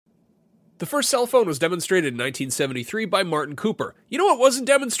The first cell phone was demonstrated in 1973 by Martin Cooper. You know what wasn't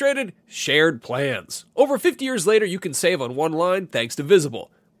demonstrated? Shared plans. Over 50 years later, you can save on one line thanks to Visible.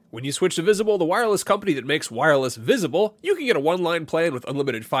 When you switch to Visible, the wireless company that makes wireless visible, you can get a one-line plan with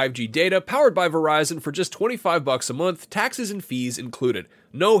unlimited 5G data powered by Verizon for just $25 a month, taxes and fees included.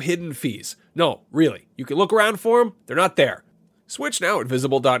 No hidden fees. No, really. You can look around for them. They're not there. Switch now at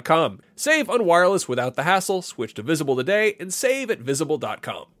Visible.com. Save on wireless without the hassle. Switch to Visible today and save at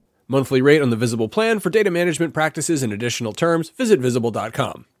Visible.com. Monthly rate on the Visible plan. For data management practices and additional terms, visit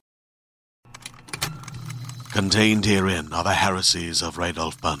Visible.com. Contained herein are the heresies of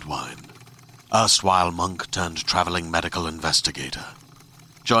Radolf Burntwine, erstwhile monk turned traveling medical investigator.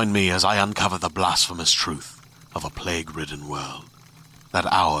 Join me as I uncover the blasphemous truth of a plague-ridden world, that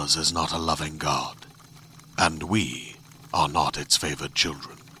ours is not a loving God, and we are not its favored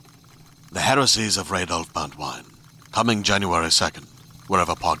children. The heresies of Radolf Burntwine, coming January 2nd,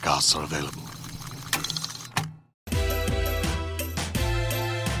 wherever podcasts are available.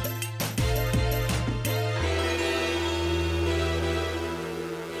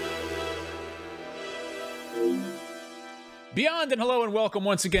 Beyond and hello and welcome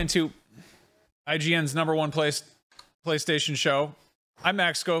once again to IGN's number one PlayStation show. I'm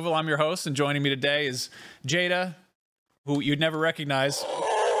Max Scoville, I'm your host, and joining me today is Jada, who you'd never recognize,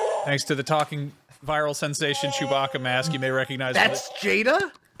 thanks to the talking viral sensation Chewbacca mask. You may recognize That's Jada?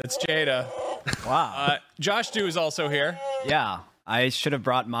 That's Jada. Wow. Josh Dew is also here. Yeah, I should have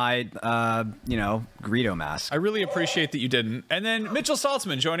brought my, Greedo mask. I really appreciate that you didn't. And then Mitchell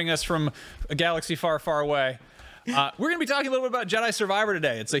Saltzman joining us from a galaxy far, far away. We're going to be talking a little bit about Jedi Survivor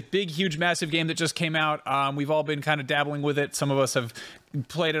today. It's a big, huge, massive game that just came out. We've all been kind of dabbling with it. Some of us have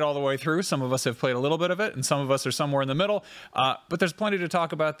played it all the way through. Some of us have played a little bit of it, and some of us are somewhere in the middle. But there's plenty to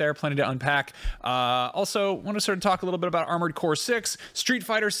talk about there, plenty to unpack. Also, want to sort of talk a little bit about Armored Core 6, Street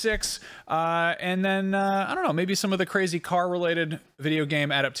Fighter 6, and then, I don't know, maybe some of the crazy car-related video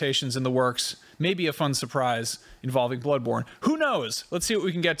game adaptations in the works. Maybe a fun surprise involving Bloodborne. Who knows? Let's see what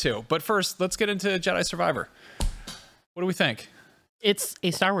we can get to. But first, let's get into Jedi Survivor. What do we think? It's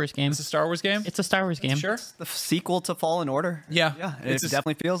a Star Wars game. It's a Star Wars game? It's a Star Wars game. Sure. It's the sequel to Fallen Order. Yeah. Yeah, it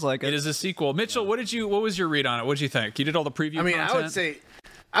definitely feels like it. It is a sequel. Mitchell, what was your read on it? What did you think? You did all the preview content?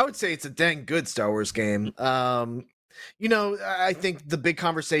 I would say it's a dang good Star Wars game. I think the big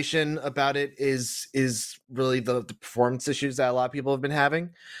conversation about it is really the performance issues that a lot of people have been having,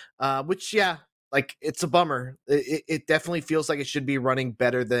 which, yeah, like, it's a bummer. It definitely feels like it should be running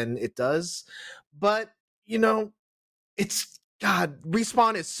better than it does. But,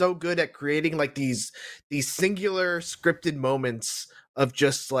 Respawn is so good at creating like these singular scripted moments of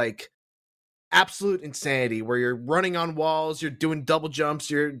just like absolute insanity where you're running on walls, you're doing double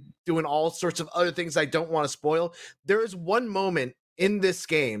jumps, you're doing all sorts of other things I don't want to spoil. There is one moment in this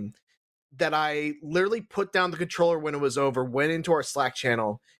game that I literally put down the controller when it was over, went into our Slack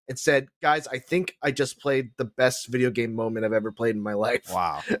channel and said, guys, I think I just played the best video game moment I've ever played in my life.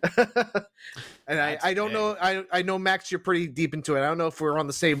 Wow. And I don't know. I know, Max, you're pretty deep into it. I don't know if we're on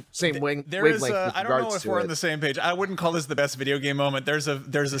the same wavelength. I don't know if we're on the same page. I wouldn't call this the best video game moment. There's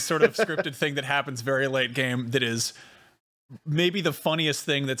a sort of scripted thing that happens very late game that is maybe the funniest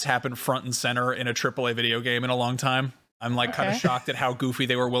thing that's happened front and center in a AAA video game in a long time. I'm kind of shocked at how goofy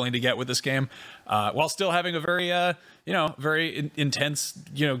they were willing to get with this game, while still having a very, very intense,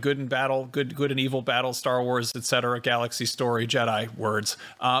 good and battle, good and evil battle, Star Wars, etc., galaxy story, Jedi words.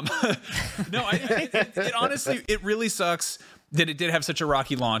 No, it honestly, it really sucks that it did have such a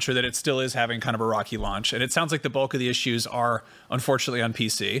rocky launch, or that it still is having kind of a rocky launch. And it sounds like the bulk of the issues are, unfortunately, on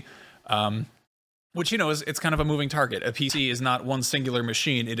PC. Which, it's kind of a moving target. A PC is not one singular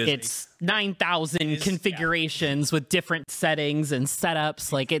machine. It's 9,000 configurations with different settings and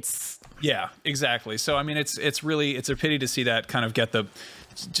setups. Like, it's... Yeah, exactly. So, I mean, it's a pity to see that kind of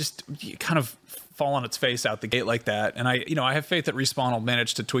fall on its face out the gate like that. And I have faith that Respawn will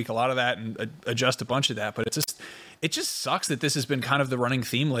manage to tweak a lot of that and adjust a bunch of that. But it just sucks that this has been kind of the running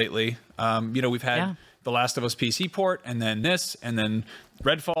theme lately. We've had The Last of Us PC port, and then this, and then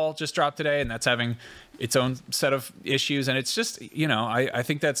Redfall just dropped today, and that's having its own set of issues. And it's just, I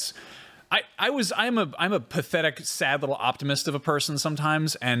think that's, I'm a pathetic, sad little optimist of a person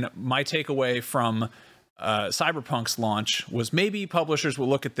sometimes. And my takeaway from Cyberpunk's launch was maybe publishers will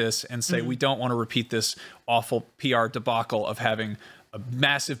look at this and say, we don't want to repeat this awful PR debacle of having a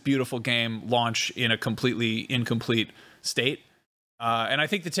massive, beautiful game launch in a completely incomplete state. And I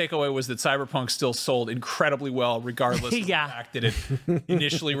think the takeaway was that Cyberpunk still sold incredibly well, regardless of the fact that it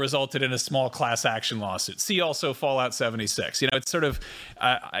initially resulted in a small class action lawsuit. See also Fallout 76. It's sort of,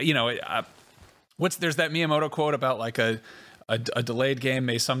 there's that Miyamoto quote about like a a delayed game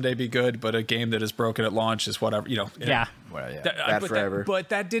may someday be good, but a game that is broken at launch is whatever, Yeah. Well, yeah. Bad forever. But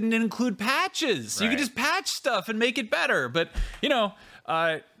that didn't include patches. You could just patch stuff and make it better. But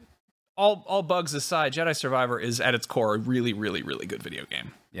all bugs aside, Jedi Survivor is at its core a really, really, really good video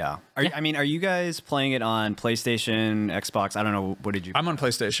game. Yeah. Are you guys playing it on PlayStation, Xbox? I don't know. What did you? I'm on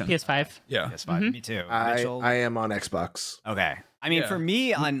PlayStation. PS5. Yeah. PS5. Me too. Mitchell? I am on Xbox. Okay. I mean, for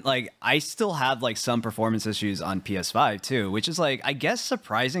me, I still have some performance issues on PS5 too, which is I guess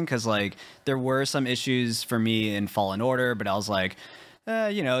surprising because there were some issues for me in Fallen Order, but I was like,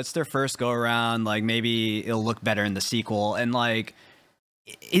 it's their first go around. Maybe it'll look better in the sequel, and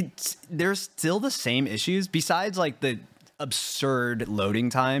there's still the same issues besides the absurd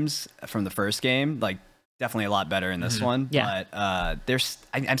loading times from the first game. Definitely a lot better in this one. Yeah. But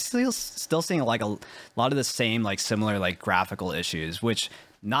I'm still seeing a lot of the same similar graphical issues, which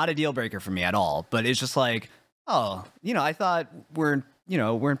not a deal breaker for me at all. But it's just I thought we're in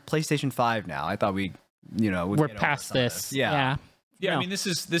PlayStation 5 now. I thought we're past this. Yeah. Yeah, No. I mean this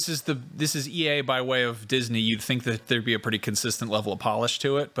is EA by way of Disney. You'd think that there'd be a pretty consistent level of polish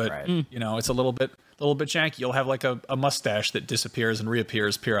to it, but it's a little bit janky. You'll have a mustache that disappears and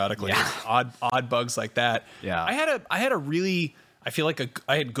reappears periodically. Yeah. Odd bugs like that. Yeah. I had a really I feel like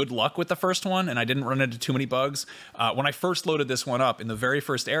I had good luck with the first one, and I didn't run into too many bugs. When I first loaded this one up, in the very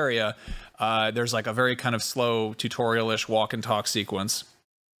first area, there's a very kind of slow tutorial-ish walk and talk sequence.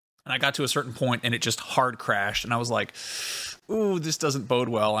 And I got to a certain point, and it just hard crashed, and I was like, ooh, this doesn't bode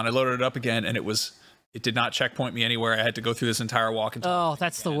well. And I loaded it up again, and it did not checkpoint me anywhere. I had to go through this entire walk and talk. Oh,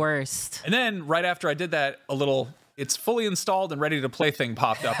 that's the worst. And then right after I did that, it's fully installed and ready to play thing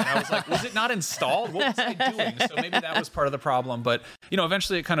popped up. And I was like, was it not installed? What was I doing? So maybe that was part of the problem. But,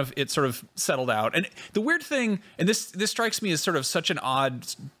 eventually it sort of settled out. And the weird thing, and this strikes me as sort of such an odd,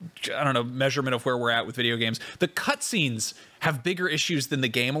 measurement of where we're at with video games. The cutscenes have bigger issues than the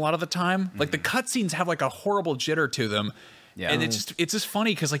game a lot of the time. Mm-hmm. The cutscenes have a horrible jitter to them. Yeah. And it's just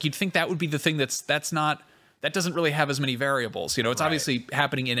funny because you'd think that would be the thing that doesn't really have as many variables. It's obviously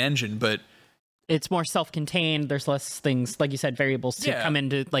happening in engine, but it's more self-contained. There's less things, like you said, variables to come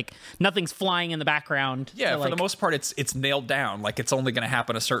into, nothing's flying in the background. Yeah, for the most part, it's nailed down. It's only going to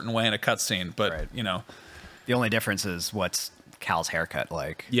happen a certain way in a cutscene, but, The only difference is what's Cal's haircut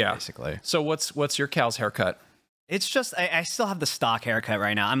like, basically. So what's your Cal's haircut? It's just, I still have the stock haircut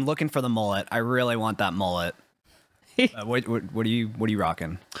right now. I'm looking for the mullet. I really want that mullet. What are you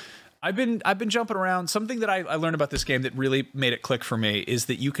rocking? I've been jumping around. Something that I learned about this game that really made it click for me is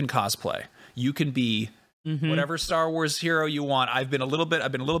that you can cosplay. You can be whatever Star Wars hero you want. I've been a little bit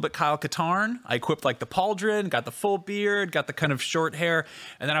Kyle Katarn. I equipped the pauldron, got the full beard, got the kind of short hair,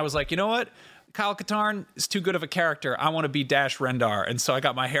 and then I was like, you know what? Kyle Katarn is too good of a character. I want to be Dash Rendar. And so I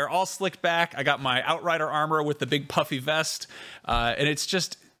got my hair all slicked back. I got my Outrider armor with the big puffy vest. And it's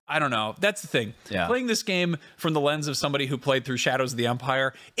just, I don't know. That's the thing. Yeah. Playing this game from the lens of somebody who played through Shadows of the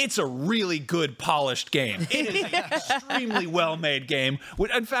Empire, it's a really good, polished game. It is an extremely well-made game.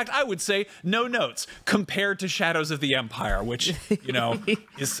 In fact, I would say no notes compared to Shadows of the Empire, which,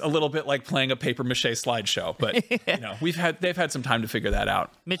 is a little bit like playing a papier-mâché slideshow. But, they've had some time to figure that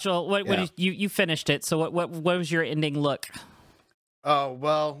out. Mitchell, what you finished it, so what was your ending look? Oh,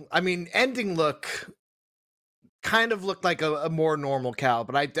 well, ending look kind of looked like a more normal Cal,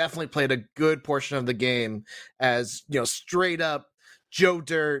 but I definitely played a good portion of the game as straight up Joe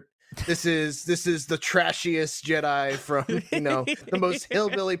Dirt. This is the trashiest Jedi from the most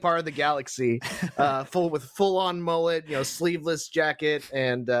hillbilly part of the galaxy, full on mullet, sleeveless jacket,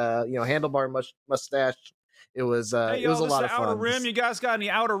 and handlebar mustache. It was it was a lot of fun. Outer Rim, you guys got any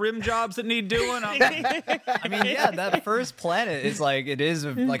Outer Rim jobs that need doing? That first planet is it is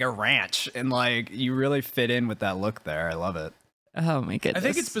like a ranch, and you really fit in with that look there. I love it. Oh my goodness. I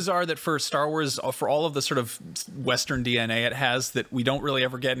think it's bizarre that for Star Wars, for all of the sort of Western DNA it has, that we don't really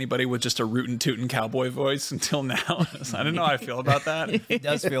ever get anybody with just a rootin' tootin' cowboy voice until now. So I don't know how I feel about that. It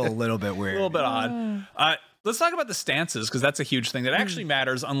does feel a little bit weird. A little bit odd. Let's talk about the stances, because that's a huge thing that actually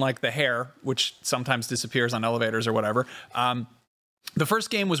matters, unlike the hair, which sometimes disappears on elevators or whatever. The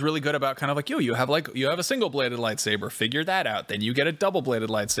first game was really good about kind of you have a single-bladed lightsaber, figure that out. Then you get a double-bladed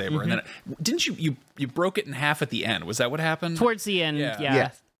lightsaber. And then didn't you broke it in half at the end? Was that what happened? Towards the end, yeah.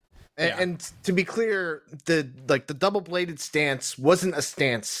 Yeah. And to be clear, the double-bladed stance wasn't a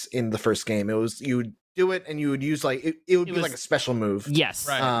stance in the first game. It was, you would do it and you would use it would be like a special move. Yes.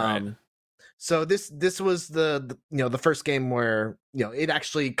 Right. So this was the first game where it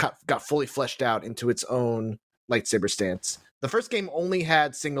actually got fully fleshed out into its own lightsaber stance. The first game only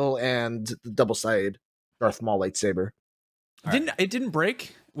had single and double-sided Darth Maul lightsaber. It didn't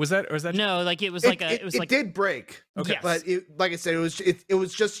break Was that No, like it was like it did break. Okay. Yes. But like I said, it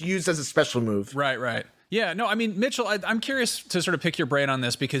was just used as a special move. Right. Yeah, no, I mean, Mitchell, I'm curious to sort of pick your brain on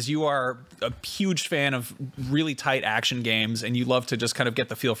this because you are a huge fan of really tight action games and you love to just kind of get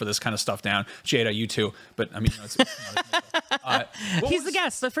the feel for this kind of stuff down. Jada, you too. But I mean, he's the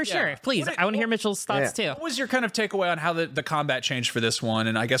guest, for sure. Please, I want to hear Mitchell's thoughts too. What was your kind of takeaway on how the combat changed for this one?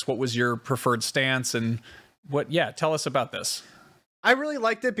 And I guess what was your preferred stance and tell us about this. I really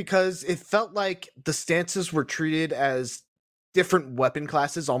liked it because it felt like the stances were treated as different weapon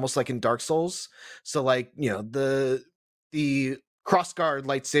classes, almost like in Dark Souls. So like, the crossguard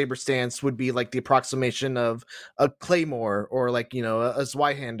lightsaber stance would be like the approximation of a claymore or like, a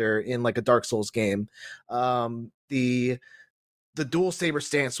Zweihander in like a Dark Souls game. The dual saber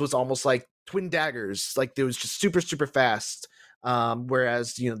stance was almost like twin daggers. Like it was just super, super fast.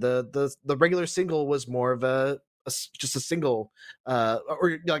 Whereas, the regular single was more of just a single,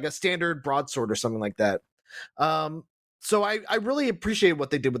 or like a standard broadsword or something like that. So I really appreciate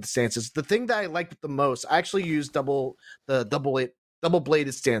what they did with the stances. The thing that I liked the most, I actually used double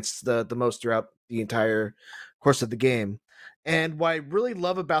bladed stance the most throughout the entire course of the game. And what I really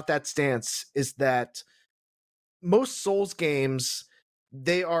love about that stance is that most Souls games,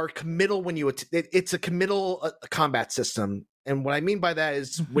 they are committal when it's a committal combat system. And what I mean by that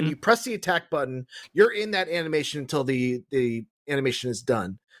is when you press the attack button, you're in that animation until the animation is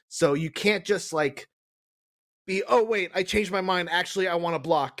done. So you can't just like oh wait, I changed my mind, actually I want to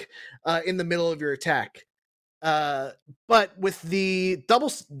block in the middle of your attack. But with the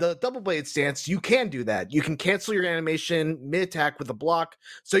double blade stance, you can do that. You can cancel your animation mid attack with a block,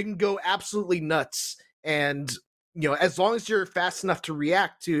 so you can go absolutely nuts. And as long as you're fast enough to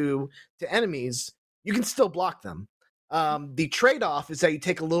react to enemies, you can still block them. The trade-off is that you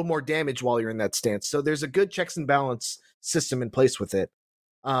take a little more damage while you're in that stance. So there's a good checks and balance system in place with it.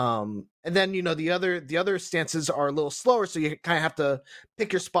 And then the other stances are a little slower, so you kind of have to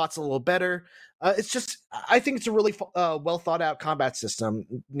pick your spots a little better. It's just, I think it's a really well thought out combat system.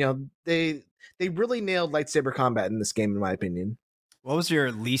 They really nailed lightsaber combat in this game, in my opinion. What was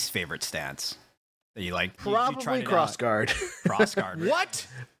your least favorite stance that you like? Probably crossguard. Crossguard. What?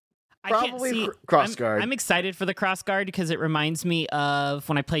 Probably crossguard. I'm excited for the crossguard because it reminds me of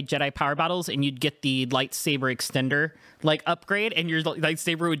when I played Jedi Power Battles and you'd get the lightsaber extender like upgrade and your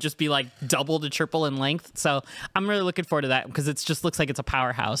lightsaber would just be like double to triple in length. So I'm really looking forward to that because it just looks like it's a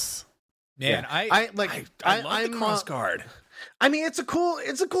powerhouse. Man, I love the crossguard. I mean, it's a cool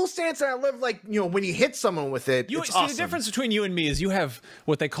stance, and I love when you hit someone with it. It's awesome. The difference between you and me is you have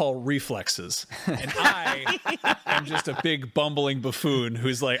what they call reflexes, and I am just a big bumbling buffoon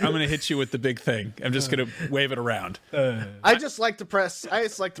who's like, I'm going to hit you with the big thing. I'm just going to wave it around. I just like to press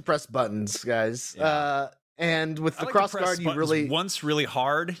buttons, guys. Yeah. And with the crossguard, you really once really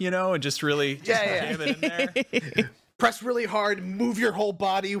hard, and just really jam it in there. Press really hard, move your whole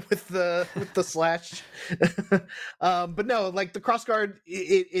body with the slash. But no, like the crossguard,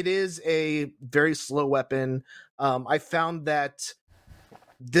 it is a very slow weapon. I found that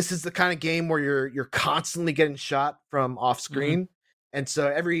this is the kind of game where you're constantly getting shot from off screen, and so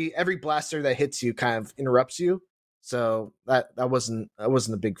every blaster that hits you kind of interrupts you. So I wasn't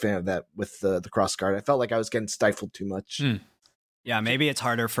a big fan of that with the crossguard. I felt like I was getting stifled too much. Yeah, maybe it's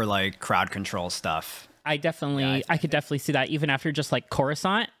harder for like crowd control stuff. I could definitely see that even after just like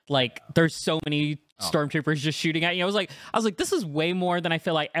Coruscant, like there's so many stormtroopers just shooting at you. I was like, this is way more than I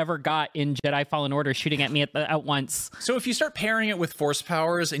feel I ever got in Jedi Fallen Order shooting at me at once. So if you start pairing it with force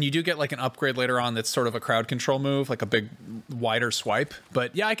powers and you do get like an upgrade later on, that's sort of a crowd control move, like a big wider swipe.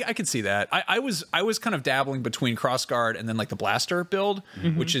 But yeah, I could see that. I was kind of dabbling between crossguard and then like the blaster build,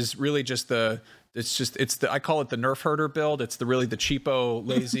 which is really just I call it the nerf herder build. It's the cheapo,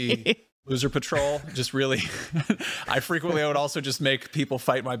 lazy loser patrol. Just really, I would also just make people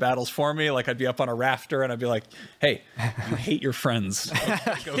fight my battles for me. Like I'd be up on a rafter and I'd be like, hey, you hate your friends.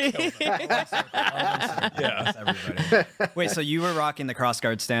 Go kill them. Yeah. Everybody. Wait, so you were rocking the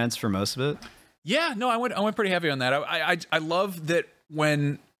crossguard stance for most of it? Yeah, no, I went pretty heavy on that. I love that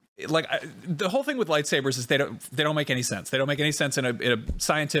when the whole thing with lightsabers is they don't make any sense. They don't make any sense in a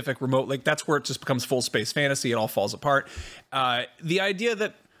scientific remote, like that's where it just becomes full space fantasy. It all falls apart. The idea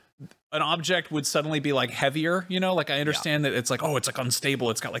that an object would suddenly be like heavier, like I understand that it's like, it's like unstable.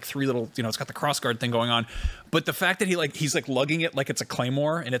 It's got like three little, it's got the crossguard thing going on. But the fact that he's like lugging it like it's a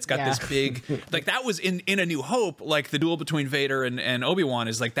claymore and it's got this big, like that was in A New Hope, like the duel between Vader and Obi-Wan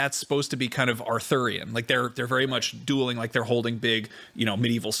is like, that's supposed to be kind of Arthurian. Like they're very much dueling, like they're holding big,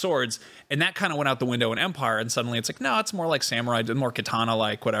 medieval swords. And that kind of went out the window in Empire. And suddenly it's like, no, it's more like samurai, more katana,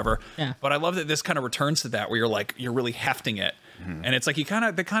 like whatever. Yeah. But I love that this kind of returns to that where you're like, you're really hefting it. And it's like they kind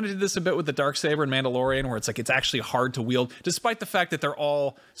of did this a bit with the Darksaber and Mandalorian, where it's like it's actually hard to wield, despite the fact that they're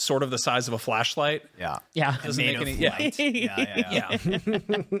all sort of the size of a flashlight. Yeah. Doesn't make any. Yeah.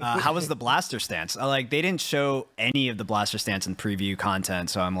 How was the blaster stance? Like they didn't show any of the blaster stance in preview content,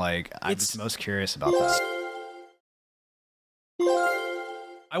 so I'm just most curious about that.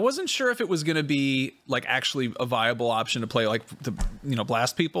 I wasn't sure if it was going to be like actually a viable option to play like to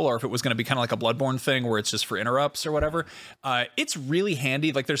blast people, or if it was going to be kind of like a Bloodborne thing where it's just for interrupts or whatever. It's really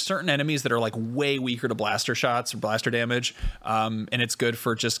handy. Like there's certain enemies that are like way weaker to blaster shots or blaster damage, and it's good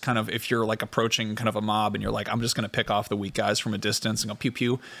for just kind of if you're like approaching kind of a mob and you're like, I'm just going to pick off the weak guys from a distance and go pew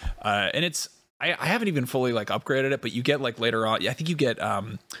pew. And it's I haven't even fully like upgraded it, but you get like later on. I think you get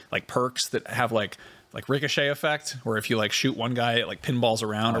like perks that have like ricochet effect, where if you like shoot one guy, it like pinballs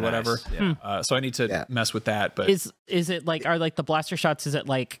around or whatever. Nice. Yeah. So I need to mess with that. But is it like, are like the blaster shots, is it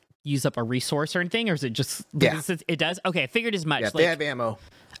like use up a resource or anything, or is it just it does? Okay, I figured as much. Yeah, they have ammo.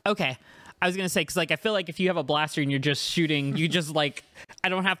 Okay, I was gonna say, because like I feel like if you have a blaster and you're just shooting, you just like, I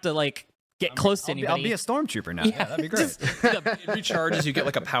don't have to like get close to anybody. I'll be a stormtrooper now. Yeah, that'd be great. it recharges. You get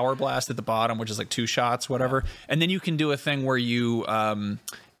like a power blast at the bottom, which is like 2 shots, whatever, and then you can do a thing where you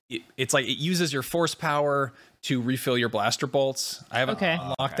it's like it uses your force power to refill your blaster bolts. I haven't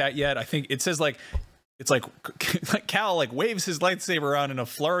unlocked that yet. I think it says like it's like Cal like waves his lightsaber around in a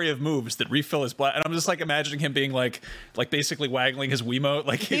flurry of moves that refill his blast, and I'm just like imagining him being like basically waggling his Wiimote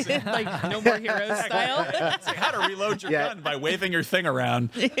like he's like No More Heroes style. It's like how to reload your gun by waving your thing around.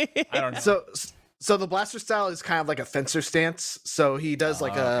 I don't know. So the blaster style is kind of like a fencer stance. So he does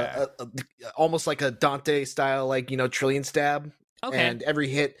like a almost like a Dante style, like trillion stab. Okay. And every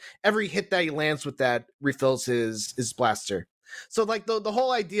hit that he lands with that refills his blaster. So like the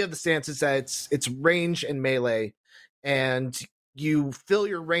whole idea of the stance is that it's range and melee, and you fill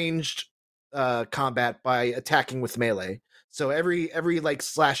your ranged combat by attacking with melee. So every like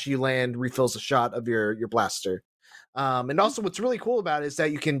slash you land refills a shot of your blaster. And also what's really cool about it is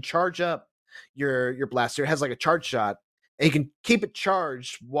that you can charge up your blaster. It has like a charge shot, and you can keep it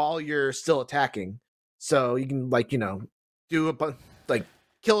charged while you're still attacking. So you can do a bunch, like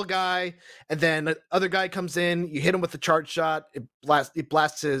kill a guy, and then the other guy comes in, you hit him with the charge shot, it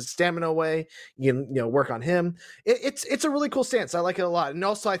blasts his stamina away, you work on him. It's a really cool stance. I like it a lot. And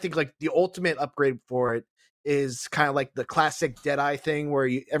also I think like the ultimate upgrade for it is kind of like the classic Jedi thing where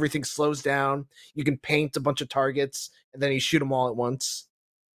everything slows down, you can paint a bunch of targets, and then you shoot them all at once.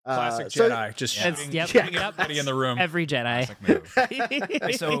 Classic Jedi, just shooting everybody in the room. Every Jedi.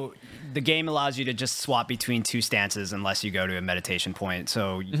 So the game allows you to just swap between 2 stances unless you go to a meditation point.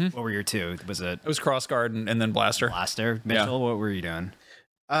 So what were your 2? Was it? It was crossguard and then blaster. Blaster. Mitchell, what were you doing?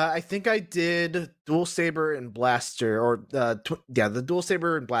 I think I did dual saber and blaster, or the dual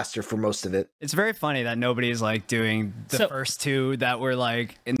saber and blaster for most of it. It's very funny that nobody's like doing the first 2 that were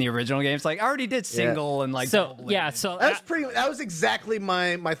like in the original games. Like I already did single and like so that was exactly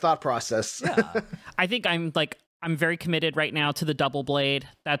my thought process. Yeah. I think I'm very committed right now to the double blade.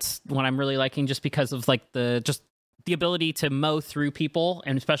 That's what I'm really liking, just because of like the ability to mow through people,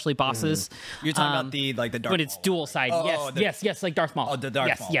 and especially bosses. You're talking about the Darth but it's Maul dual side. Yes, like Darth Maul. Oh, the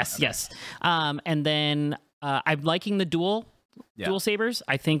Darth Maul. Yes. And then I'm liking the dual sabers.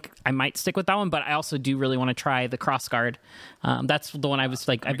 I think I might stick with that one, but I also do really want to try the crossguard. That's the one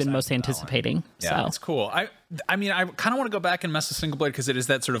I've been most anticipating. Yeah, it's cool. I mean, I kind of want to go back and mess with single blade, because it is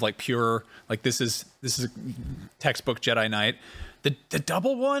that sort of like pure, like this is textbook Jedi Knight. The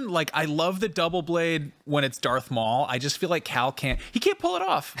double one, like I love the double blade when it's Darth Maul. I just feel like Cal can't pull it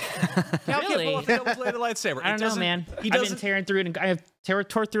off. Cal can't pull off the double bladed lightsaber. I don't know, man. I've been tearing through it, and I have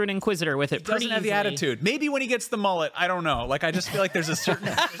tore through an Inquisitor with it. He doesn't have the attitude. Maybe when he gets the mullet, I don't know. Like I just feel like there's a certain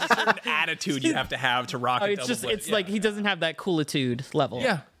attitude you have to rock. It's like he doesn't have that coolitude level.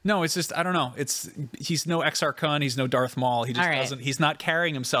 Yeah. No, it's just I don't know. He's no Exar Kun. He's no Darth Maul. He just doesn't. He's not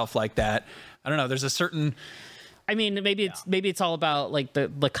carrying himself like that. I don't know. There's a certain. I mean, maybe it's all about like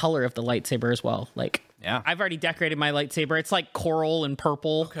the color of the lightsaber as well. Like, I've already decorated my lightsaber. It's like coral and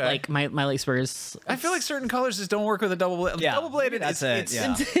purple. Okay. Like my lightsaber is. I feel like certain colors just don't work with a double blade. Yeah, double bladed. It's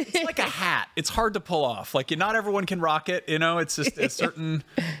like a hat. It's hard to pull off. Like not everyone can rock it. It's just a certain.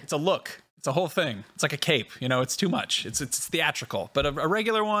 It's a look. It's a whole thing. It's like a cape. It's too much. It's theatrical. But a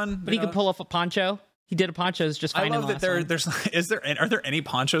regular one. But he can pull off a poncho. He did a ponchos just fine. I love that are there any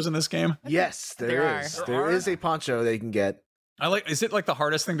ponchos in this game? Yes, there is. There is a poncho they can get. Is it like the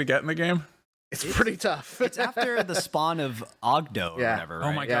hardest thing to get in the game? It's pretty tough. It's after the spawn of Ogdo or whatever, right?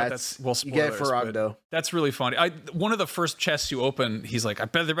 Oh my god, that's spoilers. You get it for Ogdo. That's really funny. One of the first chests you open, he's like,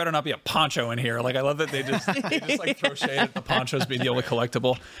 there better not be a poncho in here. Like I love that they just like throw shade at the ponchos being the only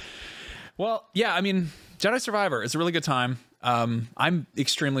collectible. Well, yeah, I mean, Jedi Survivor is a really good time. I'm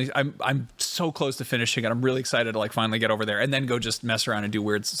so close to finishing it. I'm really excited to like finally get over there and then go just mess around and do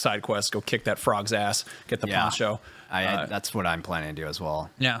weird side quests, go kick that frog's ass, get the poncho. That's what I'm planning to do as well.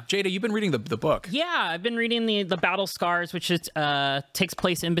 Yeah. Jada, you've been reading the book. Yeah, I've been reading the Battle Scars, which is takes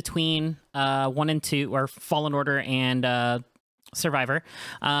place in between 1 and 2, or Fallen Order and Survivor,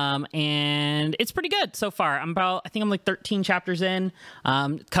 and it's pretty good so far. I think I'm like 13 chapters in.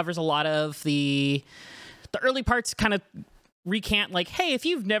 Covers a lot of the early parts, kind of recant like, hey, if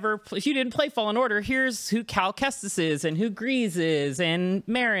you didn't play Fallen Order, here's who Cal Kestis is and who Grease is and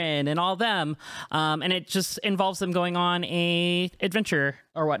Marin and all them, and it just involves them going on a adventure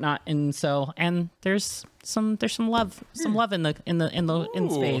or whatnot, and there's some love in the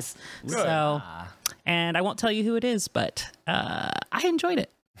space. Good. So, and I won't tell you who it is, but I enjoyed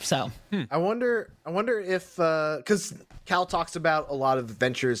it. So I wonder if because Cal talks about a lot of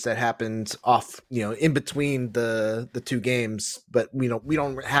adventures that happened off, in between the two games, but we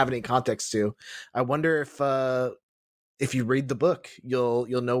don't have any context to. I wonder if you read the book, you'll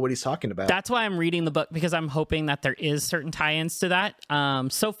know what he's talking about. That's why I'm reading the book, because I'm hoping that there is certain tie-ins to that.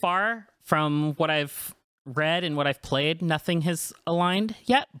 So far, from what I've read and what I've played, nothing has aligned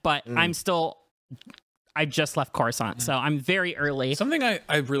yet, but I just left Coruscant, so I'm very early. Something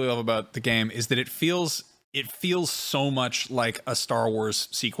I really love about the game is that it feels so much like a Star Wars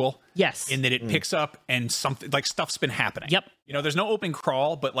sequel. Yes. In that it picks up and something like stuff's been happening. Yep. There's no open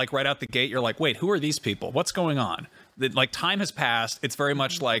crawl, but like right out the gate, you're like, wait, who are these people? What's going on? Like time has passed. It's very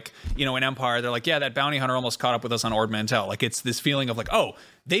much like, in Empire, they're like, yeah, that bounty hunter almost caught up with us on Ord Mantell. Like it's this feeling of like, oh,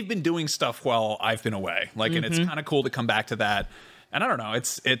 they've been doing stuff while I've been away. Like, and it's kind of cool to come back to that. And I don't know,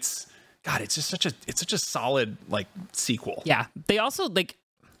 it's God, it's just such a solid like sequel. Yeah. They also like,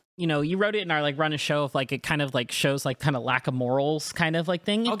 you wrote it in our like run a show of like, it kind of like shows like kind of lack of morals kind of like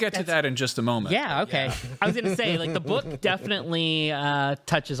thing. I'll get to that in just a moment. Yeah. Okay. Yeah. I was going to say like the book definitely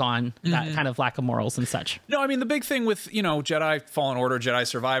touches on that kind of lack of morals and such. No, I mean, the big thing with, Jedi Fallen Order, Jedi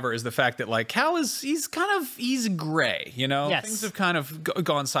Survivor is the fact that like Cal he's gray, Yes. Things have kind of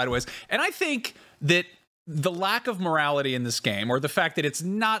gone sideways. And I think that the lack of morality in this game, or the fact that it's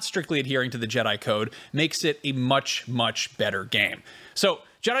not strictly adhering to the Jedi Code, makes it a much, much better game. So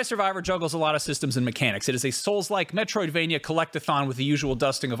Jedi Survivor juggles a lot of systems and mechanics. It is a Souls-like Metroidvania collectathon with the usual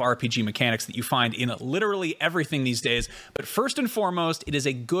dusting of RPG mechanics that you find in literally everything these days. But first and foremost, it is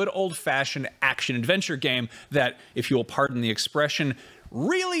a good old-fashioned action-adventure game that, if you will pardon the expression,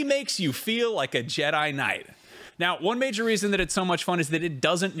 really makes you feel like a Jedi Knight. Now, one major reason that it's so much fun is that it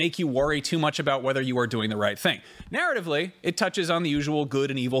doesn't make you worry too much about whether you are doing the right thing. Narratively, it touches on the usual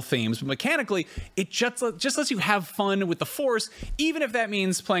good and evil themes, but mechanically, it just lets you have fun with the Force, even if that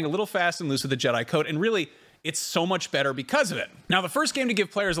means playing a little fast and loose with the Jedi Code, and really, it's so much better because of it. Now, the first game to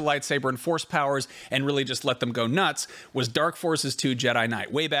give players a lightsaber and Force powers and really just let them go nuts was Dark Forces 2 Jedi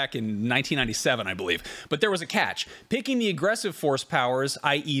Knight, way back in 1997, I believe. But there was a catch. Picking the aggressive Force powers,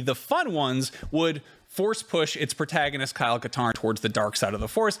 i.e. the fun ones, would Force push its protagonist Kyle Katarn towards the dark side of the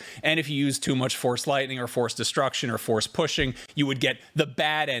Force, and if you use too much Force lightning or Force destruction or Force pushing, you would get the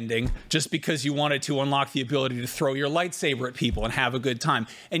bad ending just because you wanted to unlock the ability to throw your lightsaber at people and have a good time.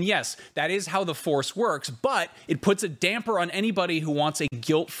 And yes, that is how the Force works, but it puts a damper on anybody who wants a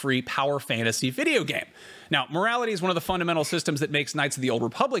guilt-free power fantasy video game. Now, morality is one of the fundamental systems that makes Knights of the Old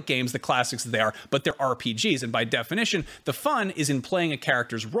Republic games the classics that they are, but they're RPGs, and by definition, the fun is in playing a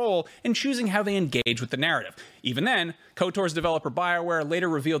character's role and choosing how they engage with the narrative. Even then, KOTOR's developer BioWare later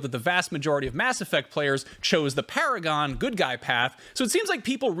revealed that the vast majority of Mass Effect players chose the Paragon good guy path, so it seems like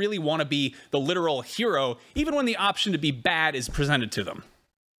people really want to be the literal hero, even when the option to be bad is presented to them.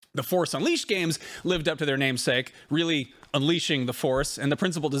 The Force Unleashed games lived up to their namesake, really unleashing the Force, and the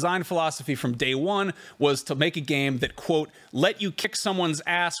principal design philosophy from day one was to make a game that, quote, let you kick someone's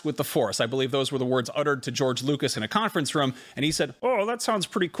ass with the Force. I believe those were the words uttered to George Lucas in a conference room, and he said, oh, that sounds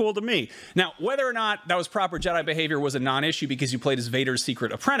pretty cool to me. Now, whether or not that was proper Jedi behavior was a non-issue because you played as Vader's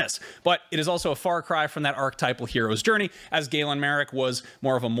secret apprentice, but it is also a far cry from that archetypal hero's journey, as Galen Marek was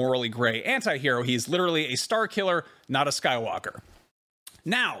more of a morally gray anti-hero. He is literally a star killer, not a Skywalker.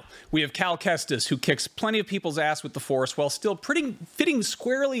 Now, we have Cal Kestis, who kicks plenty of people's ass with the Force while still fitting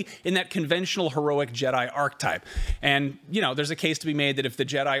squarely in that conventional heroic Jedi archetype. And, there's a case to be made that if the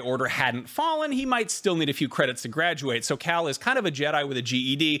Jedi Order hadn't fallen, he might still need a few credits to graduate. So Cal is kind of a Jedi with a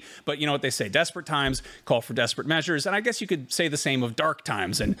GED, but you know what they say, desperate times call for desperate measures, and I guess you could say the same of dark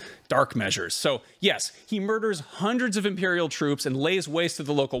times and dark measures. So, yes, he murders hundreds of Imperial troops and lays waste to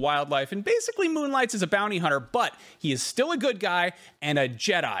the local wildlife and basically moonlights as a bounty hunter, but he is still a good guy and a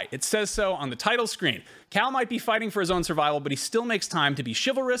Jedi. It says so on the title screen. Cal might be fighting for his own survival, but he still makes time to be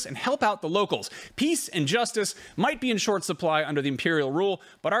chivalrous and help out the locals. Peace and justice might be in short supply under the Imperial rule,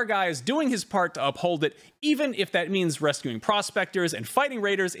 but our guy is doing his part to uphold it, even if that means rescuing prospectors and fighting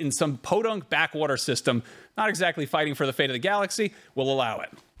raiders in some podunk backwater system. Not exactly fighting for the fate of the galaxy. We'll allow it.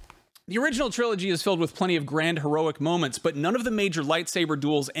 The original trilogy is filled with plenty of grand heroic moments, but none of the major lightsaber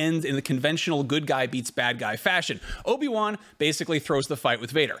duels end in the conventional good guy beats bad guy fashion. Obi-Wan basically throws the fight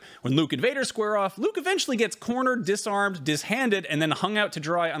with Vader. When Luke and Vader square off, Luke eventually gets cornered, disarmed, dishanded, and then hung out to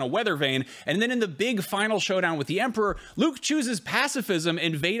dry on a weather vane. And then in the big final showdown with the Emperor, Luke chooses pacifism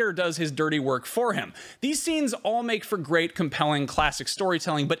and Vader does his dirty work for him. These scenes all make for great, compelling, classic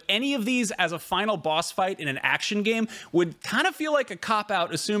storytelling, but any of these as a final boss fight in an action game would kind of feel like a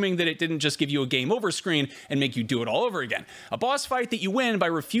cop-out, assuming that it didn't just give you a game over screen and make you do it all over again. A boss fight that you win by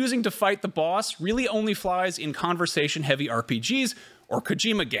refusing to fight the boss really only flies in conversation-heavy RPGs or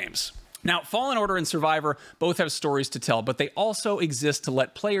Kojima games. Now, Fallen Order and Survivor both have stories to tell, but they also exist to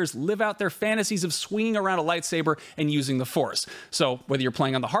let players live out their fantasies of swinging around a lightsaber and using the Force. So, whether you're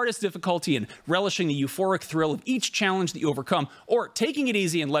playing on the hardest difficulty and relishing the euphoric thrill of each challenge that you overcome, or taking it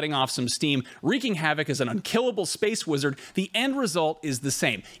easy and letting off some steam, wreaking havoc as an unkillable space wizard, the end result is the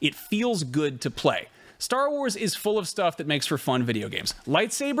same. It feels good to play. Star Wars is full of stuff that makes for fun video games.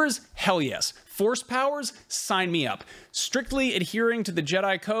 Lightsabers? Hell yes. Force powers? Sign me up. Strictly adhering to the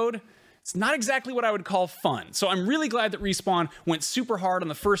Jedi code? It's not exactly what I would call fun, so I'm really glad that Respawn went super hard on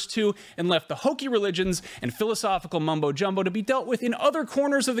the first two and left the hokey religions and philosophical mumbo-jumbo to be dealt with in other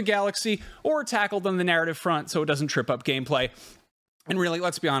corners of the galaxy or tackled on the narrative front so it doesn't trip up gameplay. And really,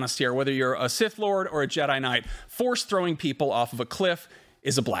 let's be honest here, whether you're a Sith Lord or a Jedi Knight, force-throwing people off of a cliff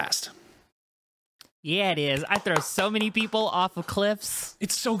is a blast. Yeah, it is. I throw so many people off of cliffs.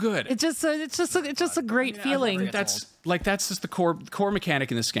 It's so good. It's just a great feeling. That's just the core mechanic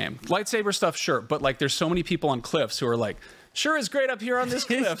in this game. Lightsaber stuff, sure, but like there's so many people on cliffs who are like, sure is great up here on this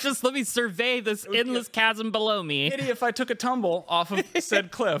cliff. Just let me survey this endless chasm below me. Pity if I took a tumble off of said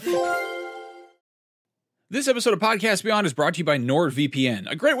cliff. This episode of Podcast Beyond is brought to you by NordVPN,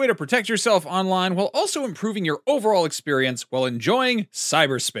 a great way to protect yourself online while also improving your overall experience while enjoying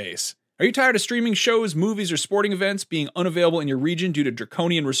cyberspace. Are you tired of streaming shows, movies, or sporting events being unavailable in your region due to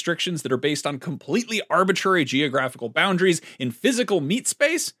draconian restrictions that are based on completely arbitrary geographical boundaries in physical meat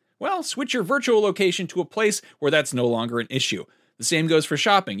space? Well, switch your virtual location to a place where that's no longer an issue. The same goes for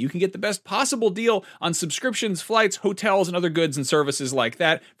shopping. You can get the best possible deal on subscriptions, flights, hotels, and other goods and services like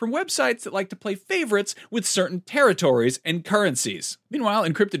that from websites that like to play favorites with certain territories and currencies. Meanwhile,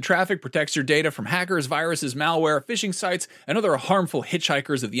 encrypted traffic protects your data from hackers, viruses, malware, phishing sites, and other harmful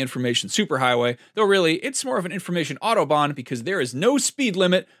hitchhikers of the information superhighway, though really, it's more of an information autobahn because there is no speed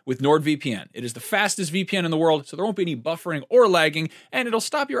limit with NordVPN. It is the fastest VPN in the world, so there won't be any buffering or lagging, and it'll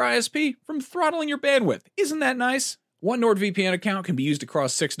stop your ISP from throttling your bandwidth. Isn't that nice? One NordVPN account can be used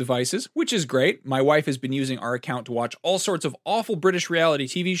across 6 devices, which is great. My wife has been using our account to watch all sorts of awful British reality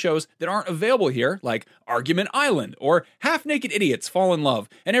TV shows that aren't available here, like Argument Island or Half-Naked Idiots Fall in Love,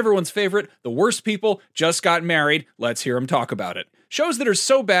 and everyone's favorite, The Worst People Just Got Married. Let's hear them talk about it. Shows that are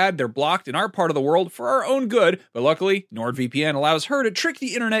so bad they're blocked in our part of the world for our own good, but luckily, NordVPN allows her to trick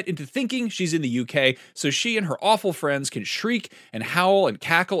the internet into thinking she's in the UK, so she and her awful friends can shriek and howl and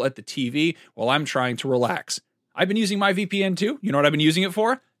cackle at the TV while I'm trying to relax. I've been using my VPN too. You know what I've been using it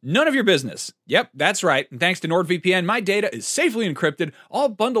for? None of your business. Yep, that's right. And thanks to NordVPN, my data is safely encrypted, all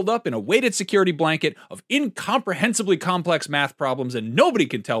bundled up in a weighted security blanket of incomprehensibly complex math problems, and nobody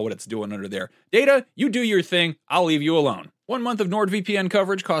can tell what it's doing under there. Data, you do your thing. I'll leave you alone. 1 month of NordVPN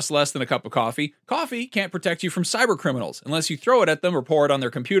coverage costs less than a cup of coffee. Coffee can't protect you from cyber criminals unless you throw it at them or pour it on their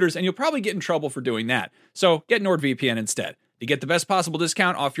computers, and you'll probably get in trouble for doing that. So get NordVPN instead. To get the best possible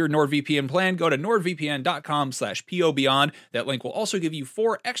discount off your NordVPN plan, go to nordvpn.com/POBeyond. That link will also give you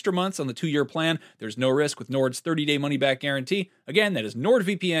 4 extra months on the 2-year plan. There's no risk with Nord's 30-day money-back guarantee. Again, that is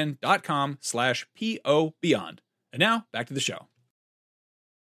nordvpn.com/POBeyond. And now, back to the show.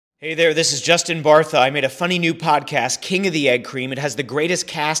 Hey there, this is Justin Bartha. I made a funny new podcast, King of the Egg Cream. It has the greatest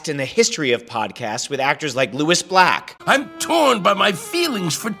cast in the history of podcasts with actors like Louis Black. I'm torn by my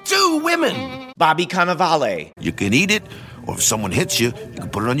feelings for 2 women. Bobby Cannavale. You can eat it, or if someone hits you, you can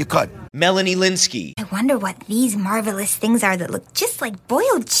put it on your cut. Melanie Linsky. I wonder what these marvelous things are that look just like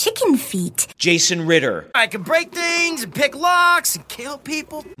boiled chicken feet. Jason Ritter. I can break things and pick locks and kill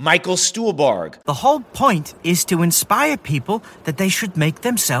people. Michael Stuhlbarg. The whole point is to inspire people that they should make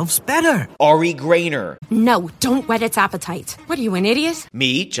themselves better. Ari Grainer. No, don't whet its appetite. What are you, an idiot?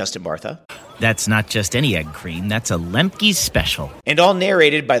 Me, Justin Bartha. That's not just any egg cream, that's a Lemke's special. And all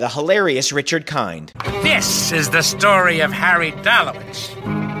narrated by the hilarious Richard Kind. This is the story of Harry Dalowitz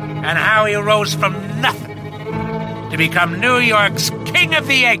and how he rose from nothing to become New York's King of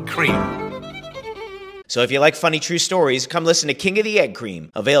the Egg Cream. So if you like funny true stories, come listen to King of the Egg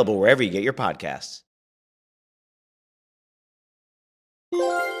Cream, available wherever you get your podcasts.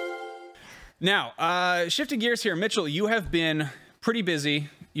 Now, shifting gears here, Mitchell, you have been pretty busy.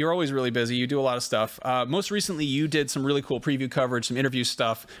 You're always really busy. You do a lot of stuff. Most recently, you did some really cool preview coverage, some interview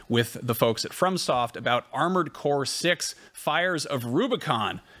stuff with the folks at FromSoft about Armored Core 6 Fires of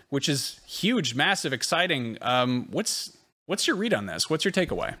Rubicon, which is huge, massive, exciting. What's your read on this? What's your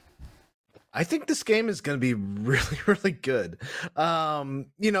takeaway? I think this game is going to be really, really good. I'm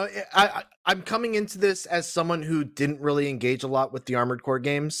coming into this as someone who didn't really engage a lot with the Armored Core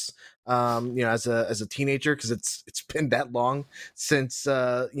games. As a teenager, because it's been that long since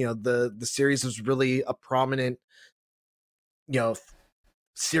the series was really a prominent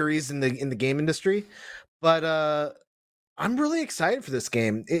series in the game industry. But I'm really excited for this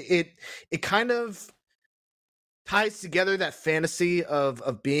game. It kind of ties together that fantasy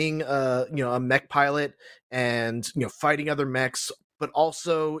of being a mech pilot and fighting other mechs, but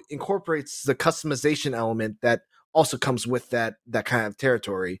also incorporates the customization element that also comes with that kind of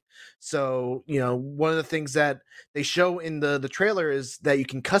territory. So, one of the things that they show in the trailer is that you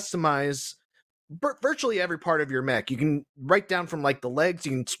can customize virtually every part of your mech. You can write down from like the legs,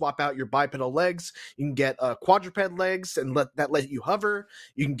 you can swap out your bipedal legs, you can get quadruped legs and let you hover,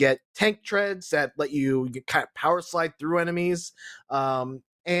 you can get tank treads that let you kind of power slide through enemies.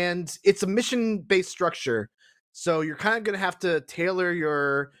 And it's a mission-based structure. So you're kind of going to have to tailor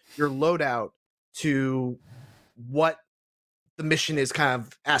your loadout to what the mission is kind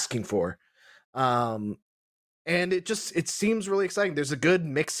of asking for. And it seems really exciting. There's a good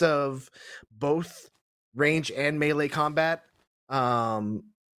mix of both range and melee combat.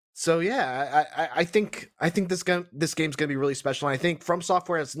 So yeah, I think this game's gonna be really special. And I think From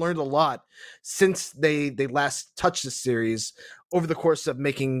Software has learned a lot since they last touched this series over the course of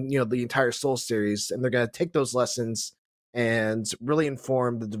making the entire Soul series, and they're gonna take those lessons and really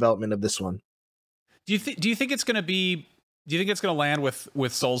inform the development of this one. Do you think it's going to land with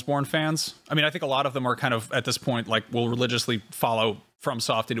Soulsborne fans? I mean, I think a lot of them are kind of at this point like will religiously follow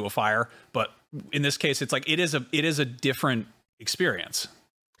FromSoft into a fire, but in this case, it's like it is a different experience.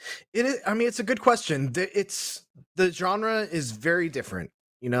 It is. I mean, it's a good question. The genre is very different.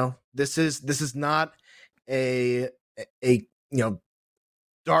 This is not a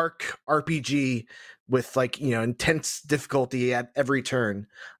dark RPG with intense difficulty at every turn.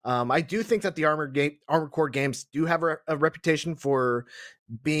 I do think that the Armored Core games do have a reputation for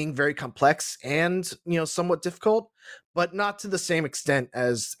being very complex and somewhat difficult, but not to the same extent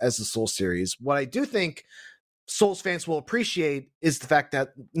as the Soul series. What I do think Souls fans will appreciate is the fact that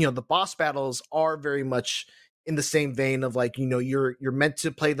the boss battles are very much in the same vein of you're meant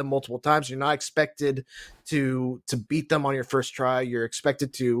to play them multiple times. You're not expected to beat them on your first try. You're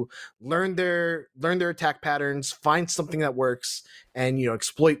expected to learn their attack patterns, find something that works, and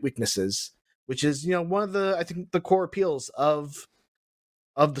exploit weaknesses, which is one of the, I think, the core appeals of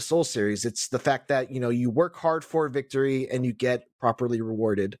the Soul series. It's the fact that you work hard for victory and you get properly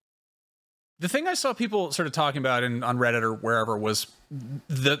rewarded. The thing I saw people sort of talking about on Reddit or wherever was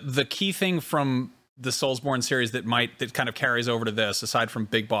the key thing from the Soulsborne series that kind of carries over to this, aside from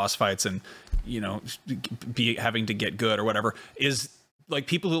big boss fights and having to get good or whatever, is like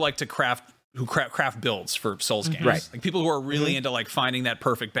people who like to craft builds for Souls games, right? Like people who are really into like finding that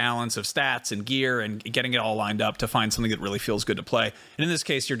perfect balance of stats and gear and getting it all lined up to find something that really feels good to play. And in this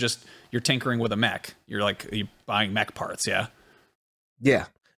case, you're tinkering with a mech. You're buying mech parts, yeah.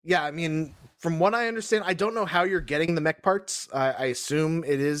 I mean, from what I understand, I don't know how you're getting the mech parts. I assume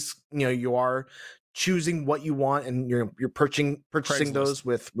it is you are choosing what you want and you're purchasing those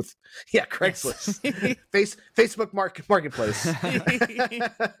with Craigslist. Yes. Facebook marketplace.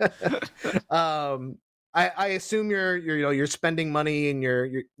 I assume you're spending money and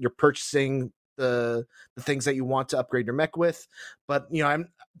you're purchasing the things that you want to upgrade your mech with, but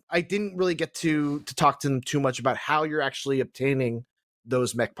I didn't really get to talk to them too much about how you're actually obtaining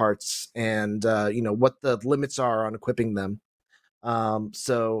those mech parts and what the limits are on equipping them.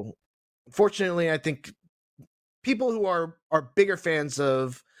 So fortunately, I think people who are bigger fans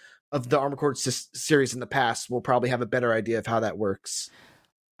of the Armored Core series in the past will probably have a better idea of how that works.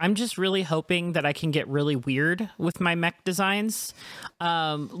 I'm just really hoping that I can get really weird with my mech designs.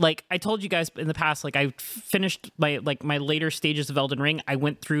 Like I told you guys in the past, like I finished my later stages of Elden Ring. I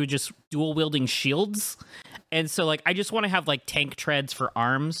went through just dual wielding shields. And so like I just want to have like tank treads for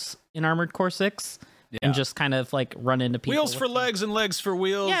arms in Armored Core 6. And just kind of like run into people. Wheels for legs and legs for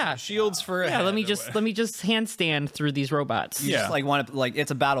wheels. Yeah. Shields for yeah. Let me just handstand through these robots. You just like want to like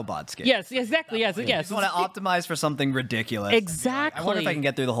it's a BattleBots game. Yes, exactly. Yes, yes. You just want to optimize for something ridiculous. Exactly. I wonder if I can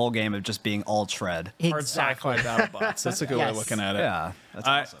get through the whole game of just being all tread. Hard sci-fi BattleBots. That's a good way of looking at it. Yeah, that's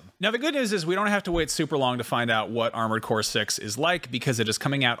awesome. Now the good news is we don't have to wait super long to find out what Armored Core 6 is like because it is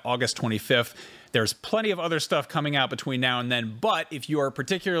coming out August 25th. There's plenty of other stuff coming out between now and then, but if you are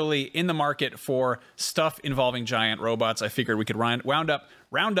particularly in the market for stuff involving giant robots, I figured we could round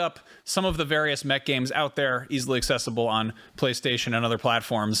up some of the various mech games out there, easily accessible on PlayStation and other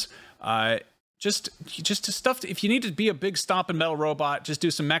platforms. Just to stuff. If you need to be a big stomping metal robot, just do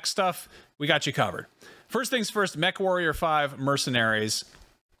some mech stuff. We got you covered. First things first, Mech Warrior 5 Mercenaries.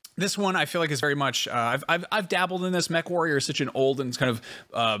 This one I feel like is very much. I've dabbled in this. Mech Warrior is such an old and kind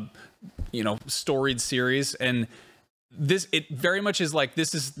of storied series, and it very much is like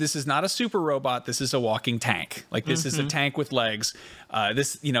this is not a super robot. This is a walking tank. Like this is a tank with legs.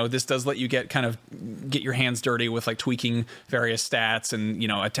 This does let you get your hands dirty with like tweaking various stats and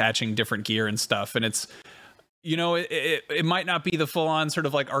attaching different gear and stuff. And it's it might not be the full on sort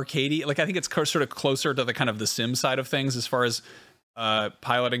of like arcadey. Like I think it's sort of closer to the kind of the sim side of things as far as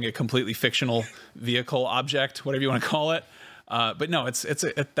piloting a completely fictional vehicle object, whatever you want to call it. But no,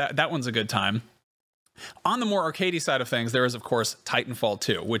 that one's a good time. On the more arcadey side of things, there is, of course, Titanfall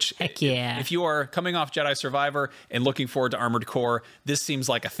 2, which, if you are coming off Jedi Survivor and looking forward to Armored Core, this seems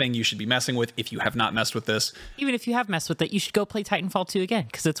like a thing you should be messing with if you have not messed with this. Even if you have messed with it, you should go play Titanfall 2 again,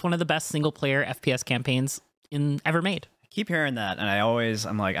 because it's one of the best single-player FPS campaigns ever made. Keep hearing that, and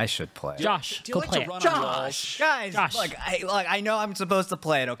I'm like, I should play. Josh, do you go like play to it. run on walls? Guys, look, I know I'm supposed to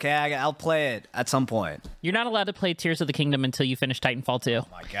play it, okay? I'll play it at some point. You're not allowed to play Tears of the Kingdom until you finish Titanfall 2. Oh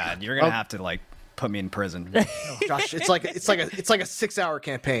my god, you're gonna have to like put me in prison. Josh, it's like a 6-hour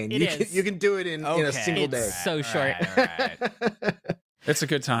campaign. You can do it in a single day. It's so short. All right. It's a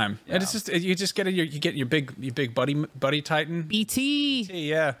good time, and it's just you get your big buddy Titan BT.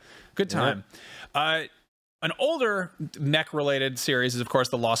 Yeah, good time. An older mech-related series is, of course,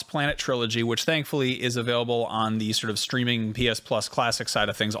 the Lost Planet trilogy, which thankfully is available on the sort of streaming PS Plus Classic side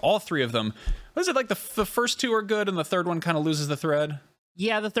of things. All three of them. What is it like? The first two are good, and the third one kind of loses the thread.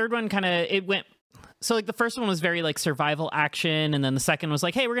 Yeah, the third one it went. So like the first one was very like survival action, and then the second was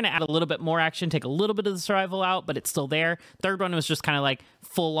like, hey, we're gonna add a little bit more action, take a little bit of the survival out, but it's still there. Third one was just kind of like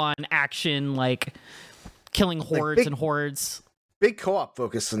full on action, like killing hordes and hordes. Big co-op